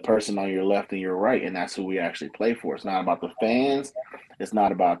the person on your left and your right, and that's who we actually play for. It's not about the fans. It's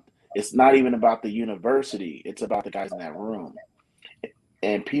not even about the university. It's about the guys in that room.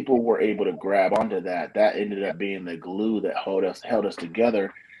 And people were able to grab onto that. That ended up being the glue that held us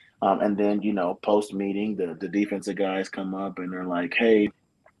together. And then, post meeting, the defensive guys come up and they're like, hey,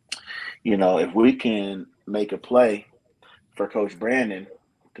 if we can make a play for Coach Brandon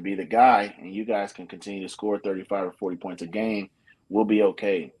to be the guy, and you guys can continue to score 35 or 40 points a game, we'll be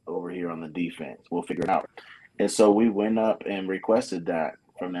okay over here on the defense. We'll figure it out. And so we went up and requested that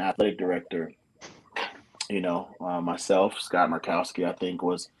from the athletic director. Myself, Scott Markowski, I think,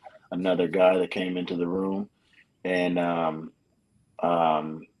 was another guy that came into the room. And,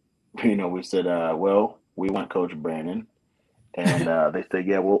 we said, well, we want Coach Brandon. And they said,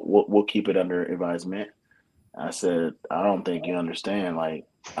 yeah, we'll keep it under advisement. I said, I don't think you understand. Like,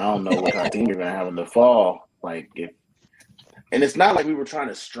 I don't know what kind of team you're going to have in the fall. And it's not like we were trying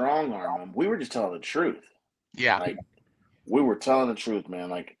to strong arm them. We were just telling the truth. Yeah. Like, we were telling the truth, man.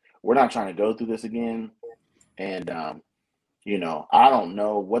 Like, we're not trying to go through this again. And, I don't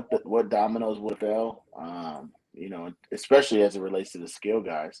know what dominoes would have fell, especially as it relates to the skill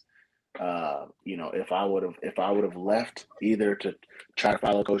guys. If I would have left, either to try to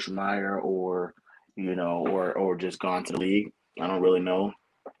follow Coach Meyer or just gone to the league, I don't really know.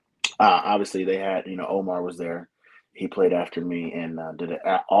 Obviously they had, Omar was there. He played after me and did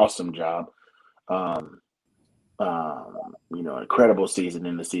an awesome job. Incredible season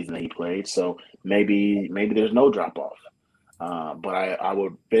in the season that he played. So maybe there's no drop off. But I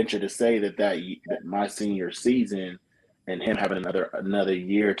would venture to say that my senior season and him having another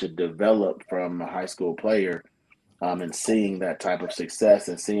year to develop from a high school player, and seeing that type of success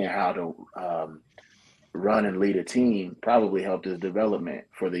and seeing how to run and lead a team probably helped his development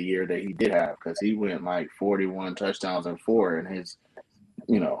for the year that he did have, because he went like 41 touchdowns and 4 in his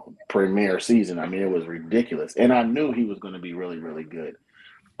premier season. I mean, it was ridiculous, and I knew he was going to be really, really good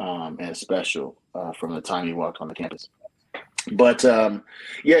and special from the time he walked on the campus. But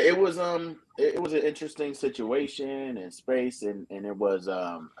yeah, it was an interesting situation and space, and it was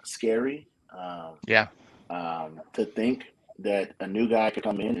scary. Yeah. To think that a new guy could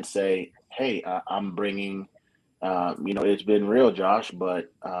come in and say, "Hey, I'm bringing," it's been real, Josh,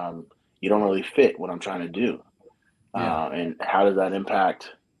 but you don't really fit what I'm trying to do. Yeah. And how does that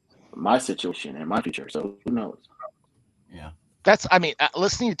impact my situation and my future? So who knows? Yeah.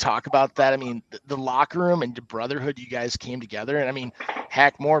 Listening to you talk about that, I mean, the locker room and the brotherhood you guys came together. And I mean,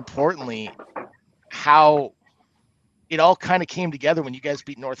 heck, more importantly, how it all kind of came together when you guys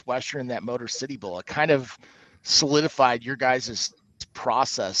beat Northwestern in that Motor City Bowl. It kind of solidified your guys'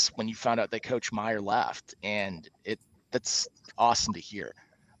 process when you found out that Coach Meyer left. And that's awesome to hear.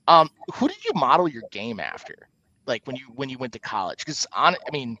 Who did you model your game after? Like when you went to college? Because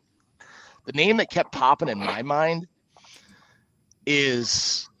the name that kept popping in my mind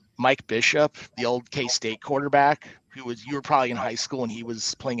is Mike Bishop, the old K-State quarterback, you were probably in high school and he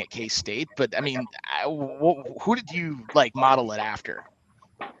was playing at K-State. But I mean, who did you model it after?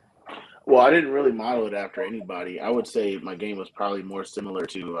 Well, I didn't really model it after anybody. I would say my game was probably more similar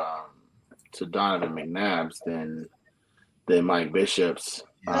to Donovan McNabb's than Mike Bishop's.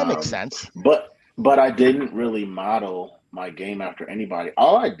 That makes sense. But I didn't really model my game after anybody.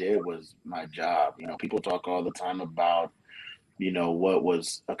 All I did was my job. People talk all the time about what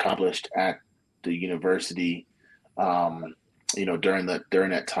was accomplished at the university, during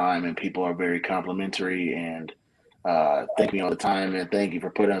that time, and people are very complimentary and thank me all the time and thank you for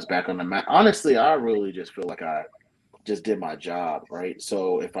putting us back on the map. Honestly, I really just feel like I just did my job, right?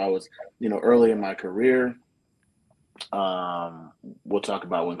 So if I was, early in my career, we'll talk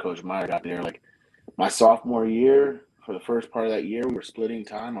about when Coach Meyer got there. Like my sophomore year, for the first part of that year, we were splitting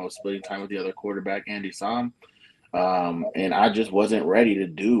time. I was splitting time with the other quarterback, Andy Sam. And I just wasn't ready to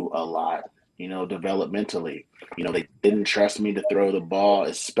do a lot, developmentally. They didn't trust me to throw the ball,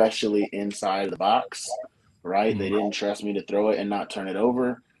 especially inside of the box, right? They didn't trust me to throw it and not turn it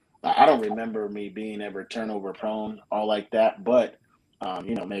over. I don't remember me being ever turnover prone, all like that, but,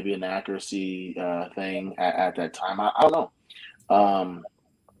 maybe an accuracy thing at that time. I don't know.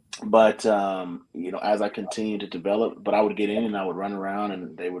 But as I continued to develop, but I would get in and I would run around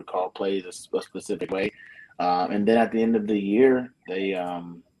and they would call plays a specific way. And then at the end of the year, they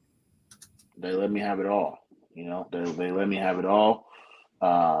let me have it all. They let me have it all,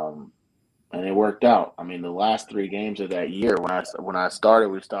 and it worked out. I mean, the last 3 games of that year, when I started,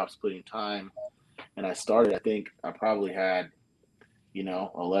 we stopped splitting time, and I started. I think I probably had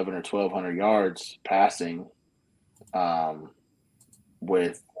 11 or 1,200 yards passing,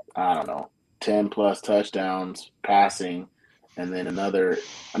 with I don't know 10 plus touchdowns passing, and then another.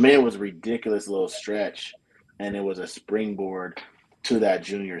 I mean, it was a ridiculous little stretch. And it was a springboard to that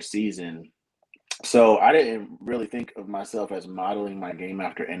junior season. So I didn't really think of myself as modeling my game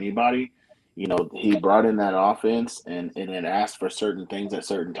after anybody. He brought in that offense and it asked for certain things at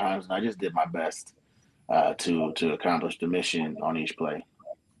certain times, and I just did my best to accomplish the mission on each play.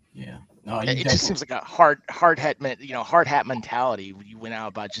 Yeah. No, it just seems like a hard hat mentality. You went out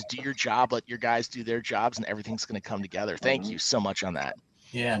about just do your job, let your guys do their jobs, and everything's going to come together. Thank you so much on that.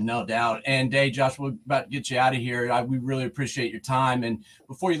 Yeah, no doubt. And hey, Josh, we're about to get you out of here. We really appreciate your time. And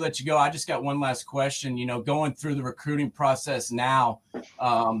before you let you go, I just got one last question. Going through the recruiting process now,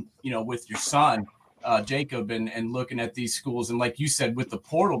 with your son, Jacob, and looking at these schools. And like you said, with the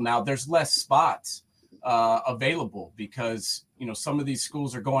portal now, there's less spots available because, some of these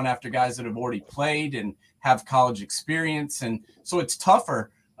schools are going after guys that have already played and have college experience. And so it's tougher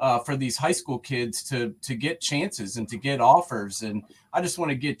for these high school kids to get chances and to get offers. And I just want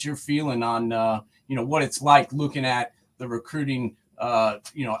to get your feeling on, what it's like looking at the recruiting,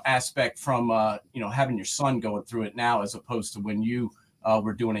 aspect from, having your son going through it now, as opposed to when you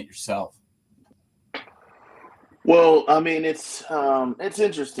were doing it yourself. Well, I mean, it's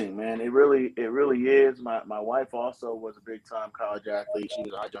interesting, man. It really is. My wife also was a big time college athlete. She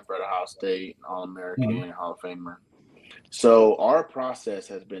was a high jumper at Ohio State, All-American, Hall of Famer. So our process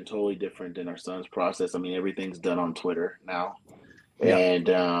has been totally different than our son's process. I mean, everything's done on Twitter now. Yeah. And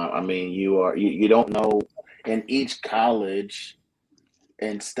I mean, you don't know, and each college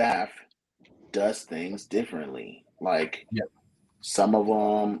and staff does things differently. Like some of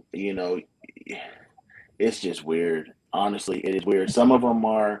them, it's just weird. Honestly, it is weird. Some of them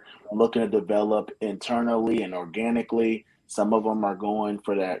are looking to develop internally and organically. Some of them are going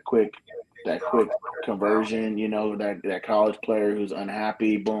for that quick conversion. That college player who's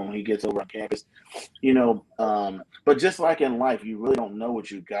unhappy, boom, he gets over on campus. But just like in life, you really don't know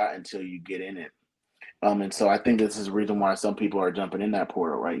what you got until you get in it. And so I think this is the reason why some people are jumping in that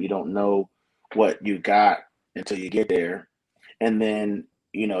portal, right? You don't know what you got until you get there. And then,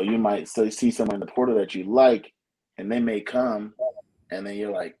 you might still see someone in the portal that you like, and they may come, and then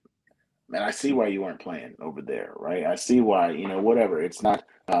you're like, man, I see why you weren't playing over there, right? I see why, whatever. It's not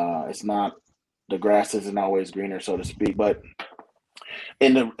the grass isn't always greener, so to speak. But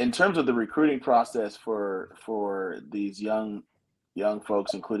in terms of the recruiting process for these young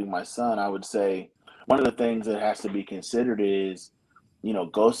folks, including my son, I would say one of the things that has to be considered is,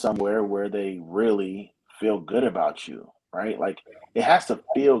 go somewhere where they really feel good about you, right? Like it has to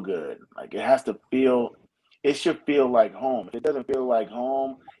feel good. Like it should feel like home. If it doesn't feel like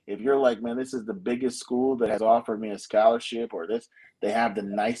home, if you're like, man, this is the biggest school that has offered me a scholarship, or they have the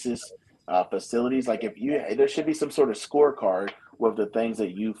nicest facilities. Like there should be some sort of scorecard with the things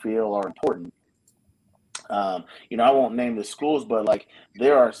that you feel are important. I won't name the schools, but like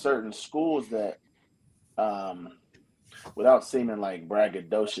there are certain schools that, without seeming like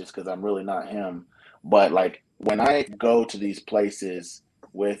braggadocious, because I'm really not him, but like when I go to these places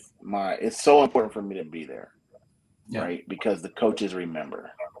it's so important for me to be there, right? Because the coaches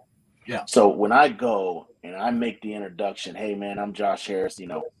remember. Yeah. So when I go and I make the introduction, hey man, I'm Josh Harris.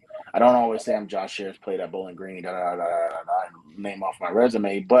 I don't always say I'm Josh Harris, played at Bowling Green, name off my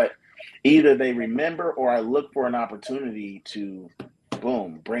resume, but either they remember or I look for an opportunity to,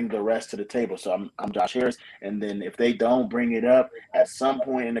 boom, bring the rest to the table. So I'm Josh Harris, and then if they don't bring it up at some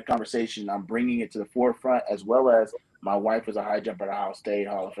point in the conversation, I'm bringing it to the forefront, as well as my wife was a high jumper at Ohio State,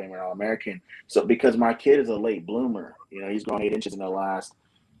 Hall of Famer, All-American. So because my kid is a late bloomer, he's grown 8 inches in the last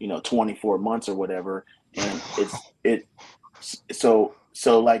 24 months or whatever, and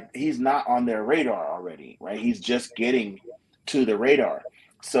so like he's not on their radar already, right? He's just getting to the radar.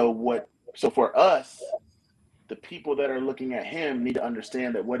 So for us, the people that are looking at him need to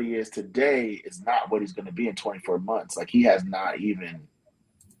understand that what he is today is not what he's going to be in 24 months. Like he has not even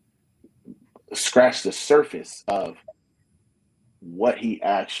scratched the surface of what he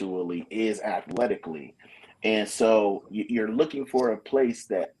actually is athletically. And so you're looking for a place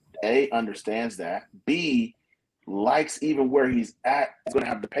that A, understands that, B, likes even where he's at, is going to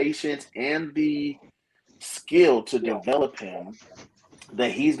have the patience and the skill to develop him,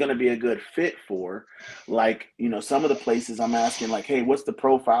 that he's going to be a good fit for. Like, some of the places I'm asking, like, hey, what's the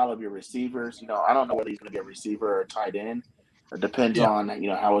profile of your receivers? I don't know whether he's going to be a receiver or a tight end. It depends on,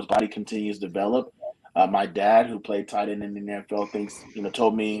 how his body continues to develop. My dad, who played tight end in the NFL,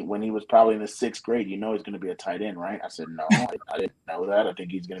 told me when he was probably in the 6th grade, he's going to be a tight end, right? I said, no, I didn't know that. I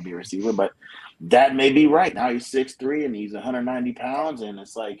think he's going to be a receiver, but that may be right. Now he's 6'3" and he's 190 pounds, and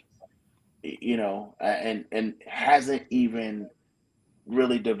it's like, and hasn't even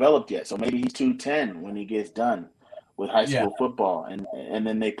really developed yet. So maybe he's 210 when he gets done with high school football, and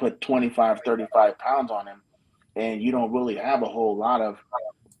then they put 25, 35 pounds on him, and you don't really have a whole lot of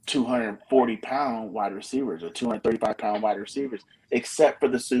 240-pound wide receivers or 235-pound wide receivers, except for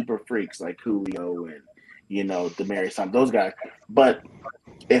the super freaks like Julio and Demaryius, those guys. But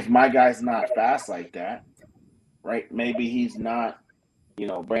if my guy's not fast like that, right? Maybe he's not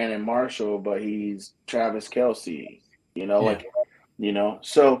Brandon Marshall, but he's Travis Kelce.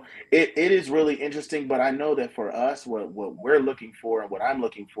 So it is really interesting. But I know that for us, what we're looking for and what I'm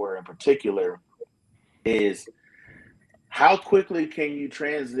looking for in particular is how quickly can you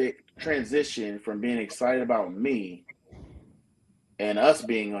transition from being excited about me and us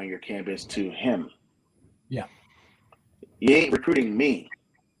being on your campus to him? Yeah. You ain't recruiting me,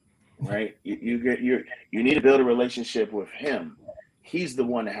 right? You need to build a relationship with him. He's the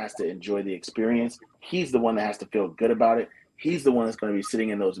one that has to enjoy the experience. He's the one that has to feel good about it. He's the one that's going to be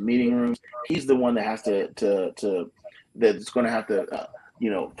sitting in those meeting rooms. He's the one that has that's going to have to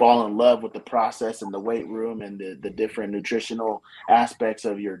fall in love with the process and the weight room and the different nutritional aspects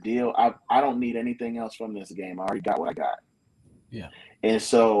of your deal. I don't need anything else from this game. I already got what I got. Yeah. And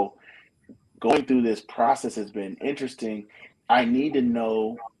so going through this process has been interesting. I need to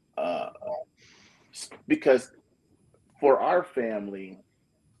know because for our family,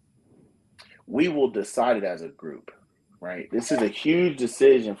 we will decide it as a group, right? This is a huge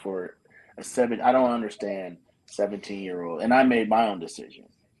decision for I don't understand 17-year-old, and I made my own decision.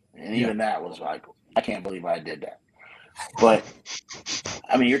 And even that was like, I can't believe I did that. But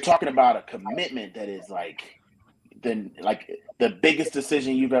I mean, you're talking about a commitment that is like like the biggest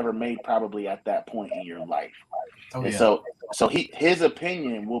decision you've ever made probably at that point in your life. Oh, And yeah. so his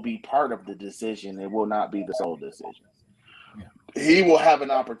opinion will be part of the decision. It will not be the sole decision. Yeah. He will have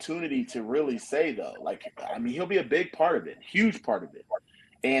an opportunity to really say, though, like, I mean, he'll be a big part of it, huge part of it.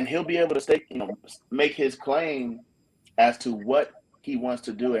 And he'll be able to make his claim as to what he wants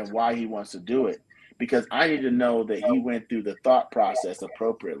to do and why he wants to do it. Because I need to know that he went through the thought process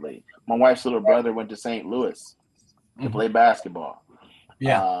appropriately. My wife's little brother went to St. Louis to play basketball.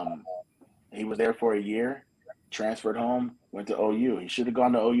 Yeah. He was there for a year, transferred home, went to OU. He should have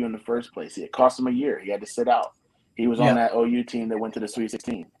gone to OU in the first place. It cost him a year. He had to sit out. He was on that OU team that went to the Sweet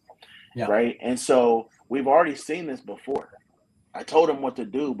 16. Yeah. Right? And so we've already seen this before. I told him what to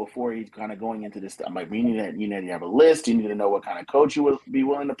do before he's kind of going into this. I'm like, you need to have a list. You need to know what kind of coach you would be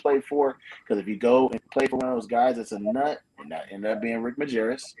willing to play for. Because if you go and play for one of those guys that's a nut, and that ended up being Rick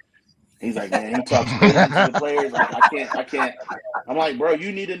Majerus. He's like, man, he talks crazy to the players. Like, I can't. I'm like, bro,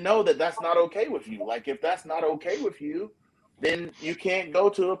 you need to know that that's not okay with you. Like, if that's not okay with you, then you can't go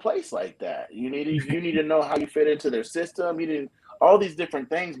to a place like that. You need to know how you fit into their system. You need all these different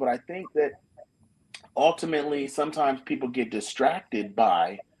things. But I think that ultimately, sometimes people get distracted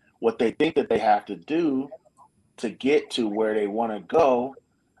by what they think that they have to do to get to where they want to go.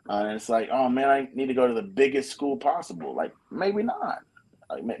 And it's like, oh, man, I need to go to the biggest school possible. Like, maybe not.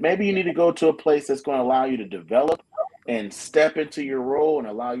 Like, maybe you need to go to a place that's going to allow you to develop and step into your role and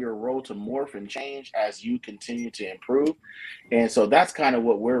allow your role to morph and change as you continue to improve. And so that's kind of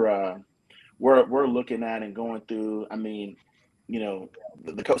what we're looking at and going through. I mean,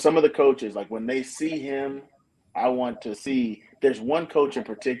 some of the coaches, like when they see him, I want to see. There's one coach in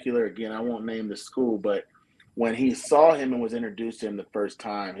particular. Again, I won't name the school, but when he saw him and was introduced to him the first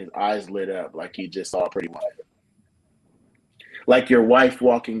time, his eyes lit up like he just saw a pretty wife. Like your wife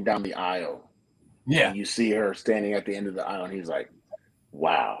walking down the aisle. Yeah. And you see her standing at the end of the aisle, and he's like,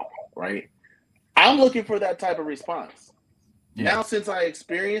 wow, right? I'm looking for that type of response. Yeah. Now, since I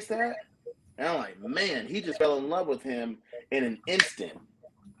experienced that, and I'm like, man, he just fell in love with him in an instant,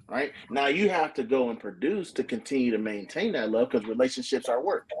 right? Now you have to go and produce to continue to maintain that love because relationships are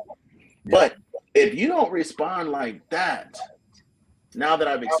work. Yeah. But if you don't respond like that, now that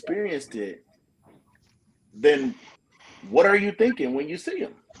I've experienced it, then what are you thinking when you see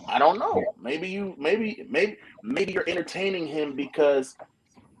him? I don't know. Maybe you're entertaining him because,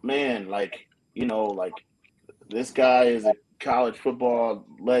 man, like this guy is a college football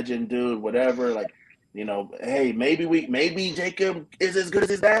legend, dude, whatever. Like, hey, maybe Jacob is as good as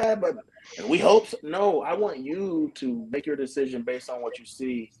his dad, but we hope so. No, I want you to make your decision based on what you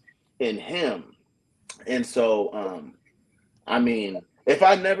see in him. And so, I mean, if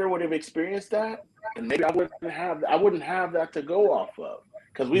I never would have experienced that, and maybe I wouldn't have that to go off of,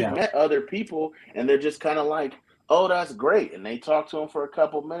 because we've met other people and they're just kind of like, oh, that's great, and they talk to them for a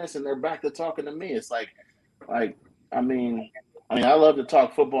couple minutes and they're back to talking to me. It's like I mean, I love to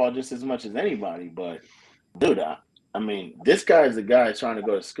talk football just as much as anybody, but dude, I mean, this guy is the guy trying to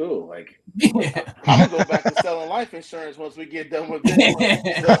go to school. Like, I'm gonna go back to selling life insurance once we get done with this.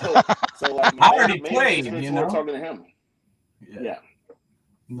 So like, I already played. Talking to him. Yeah,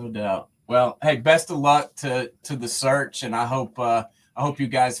 no doubt. Well, hey, best of luck to the search, and I hope you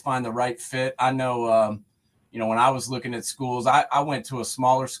guys find the right fit. I know, when I was looking at schools, I went to a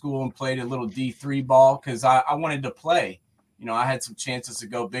smaller school and played a little D3 ball because I wanted to play. I had some chances to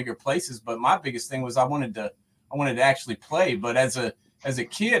go bigger places, but my biggest thing was I wanted to actually play. But as a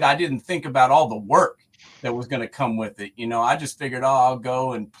kid, I didn't think about all the work that was going to come with it. I just figured, I'll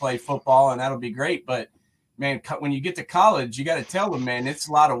go and play football and that'll be great. But man, when you get to college, you got to tell them, man, it's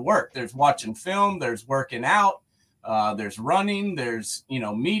a lot of work. There's watching film, there's working out, there's running, there's,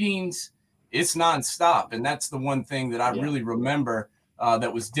 meetings. It's nonstop. And that's the one thing that I really remember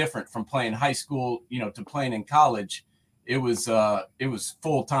that was different from playing high school, to playing in college. It was a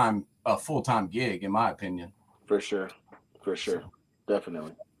full-time gig, in my opinion. For sure.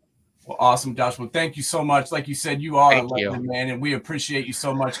 Definitely. Well, awesome, Josh. Well, thank you so much. Like you said, you are a legend, man, and we appreciate you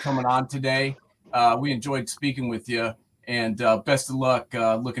so much coming on today. We enjoyed speaking with you, and best of luck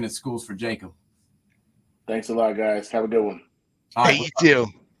looking at schools for Jacob. Thanks a lot, guys. Have a good one. Hey, you too.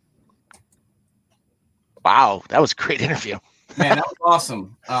 Wow, that was a great interview. Man, that was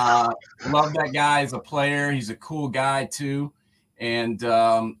awesome. Love that guy as a player. He's a cool guy, too. And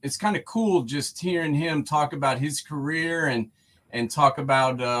it's kind of cool just hearing him talk about his career and talk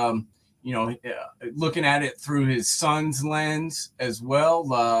about, looking at it through his son's lens as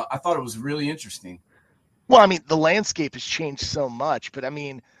well. I thought it was really interesting. Well, I mean, the landscape has changed so much, but I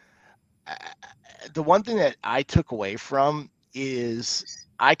mean, the one thing that I took away from is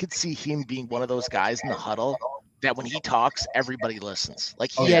I could see him being one of those guys in the huddle that when he talks, everybody listens.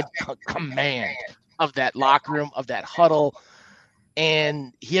 Like Oh, he yeah. had command of that locker room, of that huddle.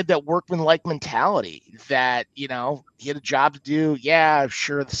 And he had that workman-like mentality that, he had a job to do. Yeah,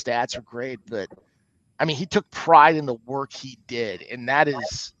 sure, the stats are great, but I mean, he took pride in the work he did, and that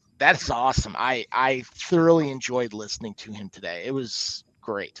is awesome. I thoroughly enjoyed listening to him today. It was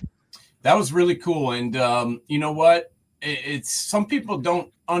great. That was really cool. And you know what? It's some people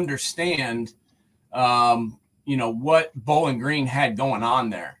don't understand, what Bowling Green had going on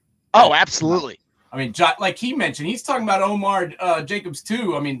there. Oh, absolutely. I mean, like he mentioned, he's talking about Omar Jacobs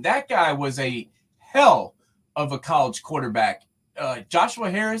too. I mean, that guy was a hell of a college quarterback. Joshua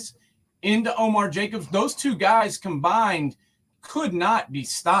Harris into Omar Jacobs, those two guys combined could not be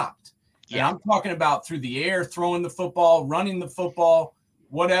stopped. Yeah. And I'm talking about through the air, throwing the football, running the football,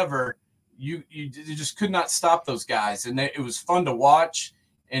 whatever. You just could not stop those guys. And it was fun to watch,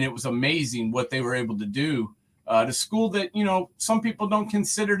 and it was amazing what they were able to do. The school that, some people don't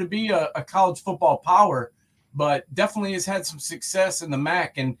consider to be a college football power, but definitely has had some success in the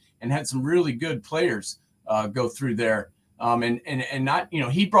MAC and had some really good players go through there. And not,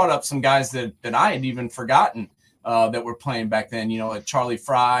 he brought up some guys that I had even forgotten that were playing back then, like Charlie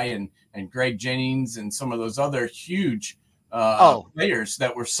Fry and Greg Jennings and some of those other huge players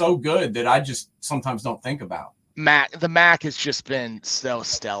that were so good that I just sometimes don't think about. The MAC has just been so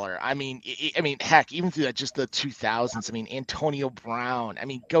stellar. I mean, heck, even through just the 2000s. I mean, Antonio Brown. I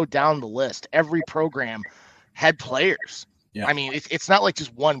mean, go down the list. Every program had players. Yeah. I mean, it's not like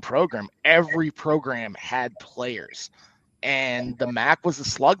just one program. Every program had players, and the MAC was a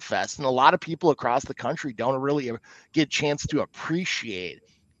slugfest. And a lot of people across the country don't really get a chance to appreciate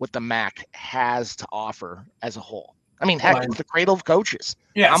what the MAC has to offer as a whole. I mean, heck, it's the cradle of coaches.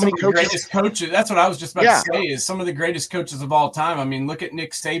 Yeah, how many greatest coaches? That's what I was just about to say. Is some of the greatest coaches of all time. I mean, look at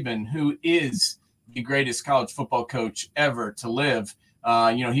Nick Saban, who is the greatest college football coach ever to live.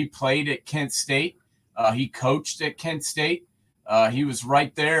 He played at Kent State. He coached at Kent State. He was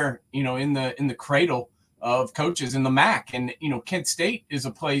right there, in the cradle of coaches in the MAC. And Kent State is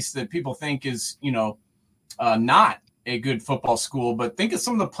a place that people think is, not a good football school, but think of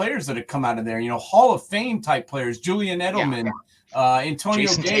some of the players that have come out of there, Hall of Fame type players, Julian Edelman, Antonio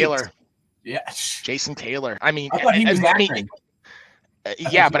Jason Gates. Taylor. Yeah. Jason Taylor. I mean, I thought he was but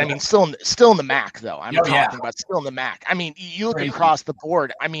I mean, still in the MAC though. I'm talking about still in the MAC. I mean, you look across the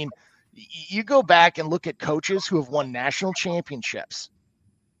board. I mean, you go back and look at coaches who have won national championships.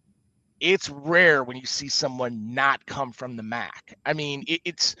 It's rare when you see someone not come from the MAC. I mean,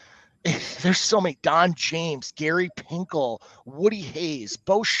 there's so many. Don James, Gary Pinkel, Woody Hayes,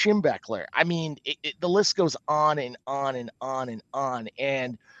 Bo Schembechler. I mean, the list goes on and on and on and on.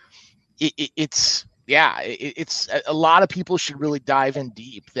 And it's a lot of people should really dive in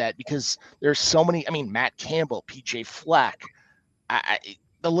deep because there's so many. I mean, Matt Campbell, PJ Fleck.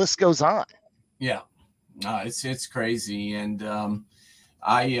 The list goes on. Yeah, it's crazy. And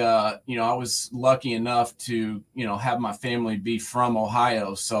I was lucky enough to, have my family be from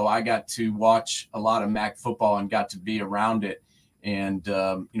Ohio. So I got to watch a lot of MAC football and got to be around it. And,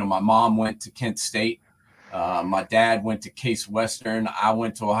 my mom went to Kent State. My dad went to Case Western. I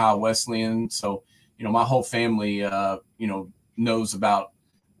went to Ohio Wesleyan. So, my whole family, knows about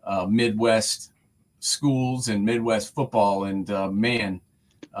Midwest schools and Midwest football. And,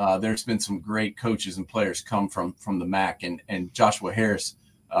 there's been some great coaches and players come from the MAC, and Joshua Harris,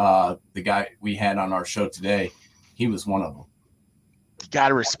 the guy we had on our show today, he was one of them. You got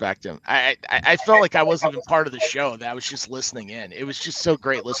to respect him. I felt like I wasn't even part of the show, that I was just listening in. It was just so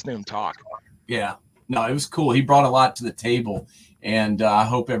great listening to him talk. Yeah, no, it was cool. He brought a lot to the table, and I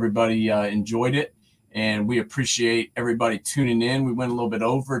hope everybody enjoyed it. And we appreciate everybody tuning in. We went a little bit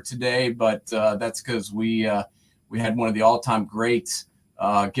over today, but that's because we had one of the all-time greats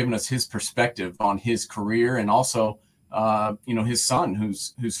giving us his perspective on his career, and also, his son,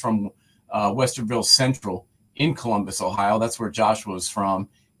 who's from Westerville Central in Columbus, Ohio. That's where Joshua's from,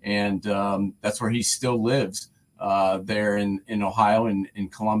 and that's where he still lives there in Ohio, in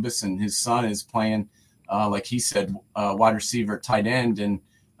Columbus. And his son is playing, like he said, wide receiver, tight end, and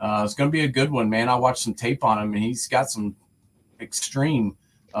it's going to be a good one, man. I watched some tape on him, and he's got some extreme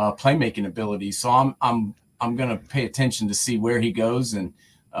playmaking ability. So I'm going to pay attention to see where he goes and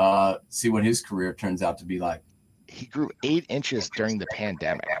see what his career turns out to be like. He grew 8 inches during the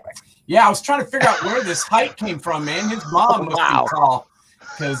pandemic. Yeah, I was trying to figure out where this height came from, man. His mom must be tall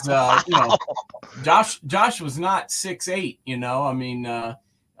because, Josh was not 6'8", I mean,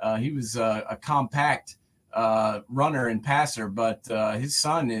 he was a compact runner and passer, but his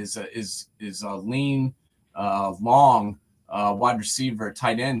son is a lean, long wide receiver,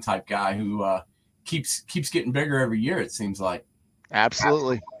 tight end type guy who keeps getting bigger every year, it seems like.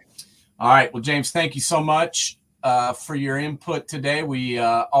 Absolutely. All right. Well, James, thank you so much for your input today. We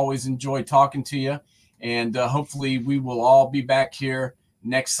always enjoy talking to you, and hopefully we will all be back here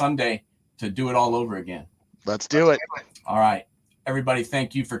next Sunday to do it all over again. Let's do it. All right. Everybody,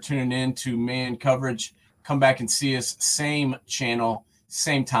 thank you for tuning in to Man Coverage. Come back and see us, same channel,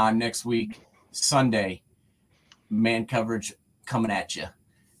 same time next week, Sunday. Man Coverage coming at you.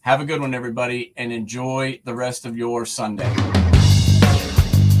 Have a good one, everybody, and enjoy the rest of your Sunday.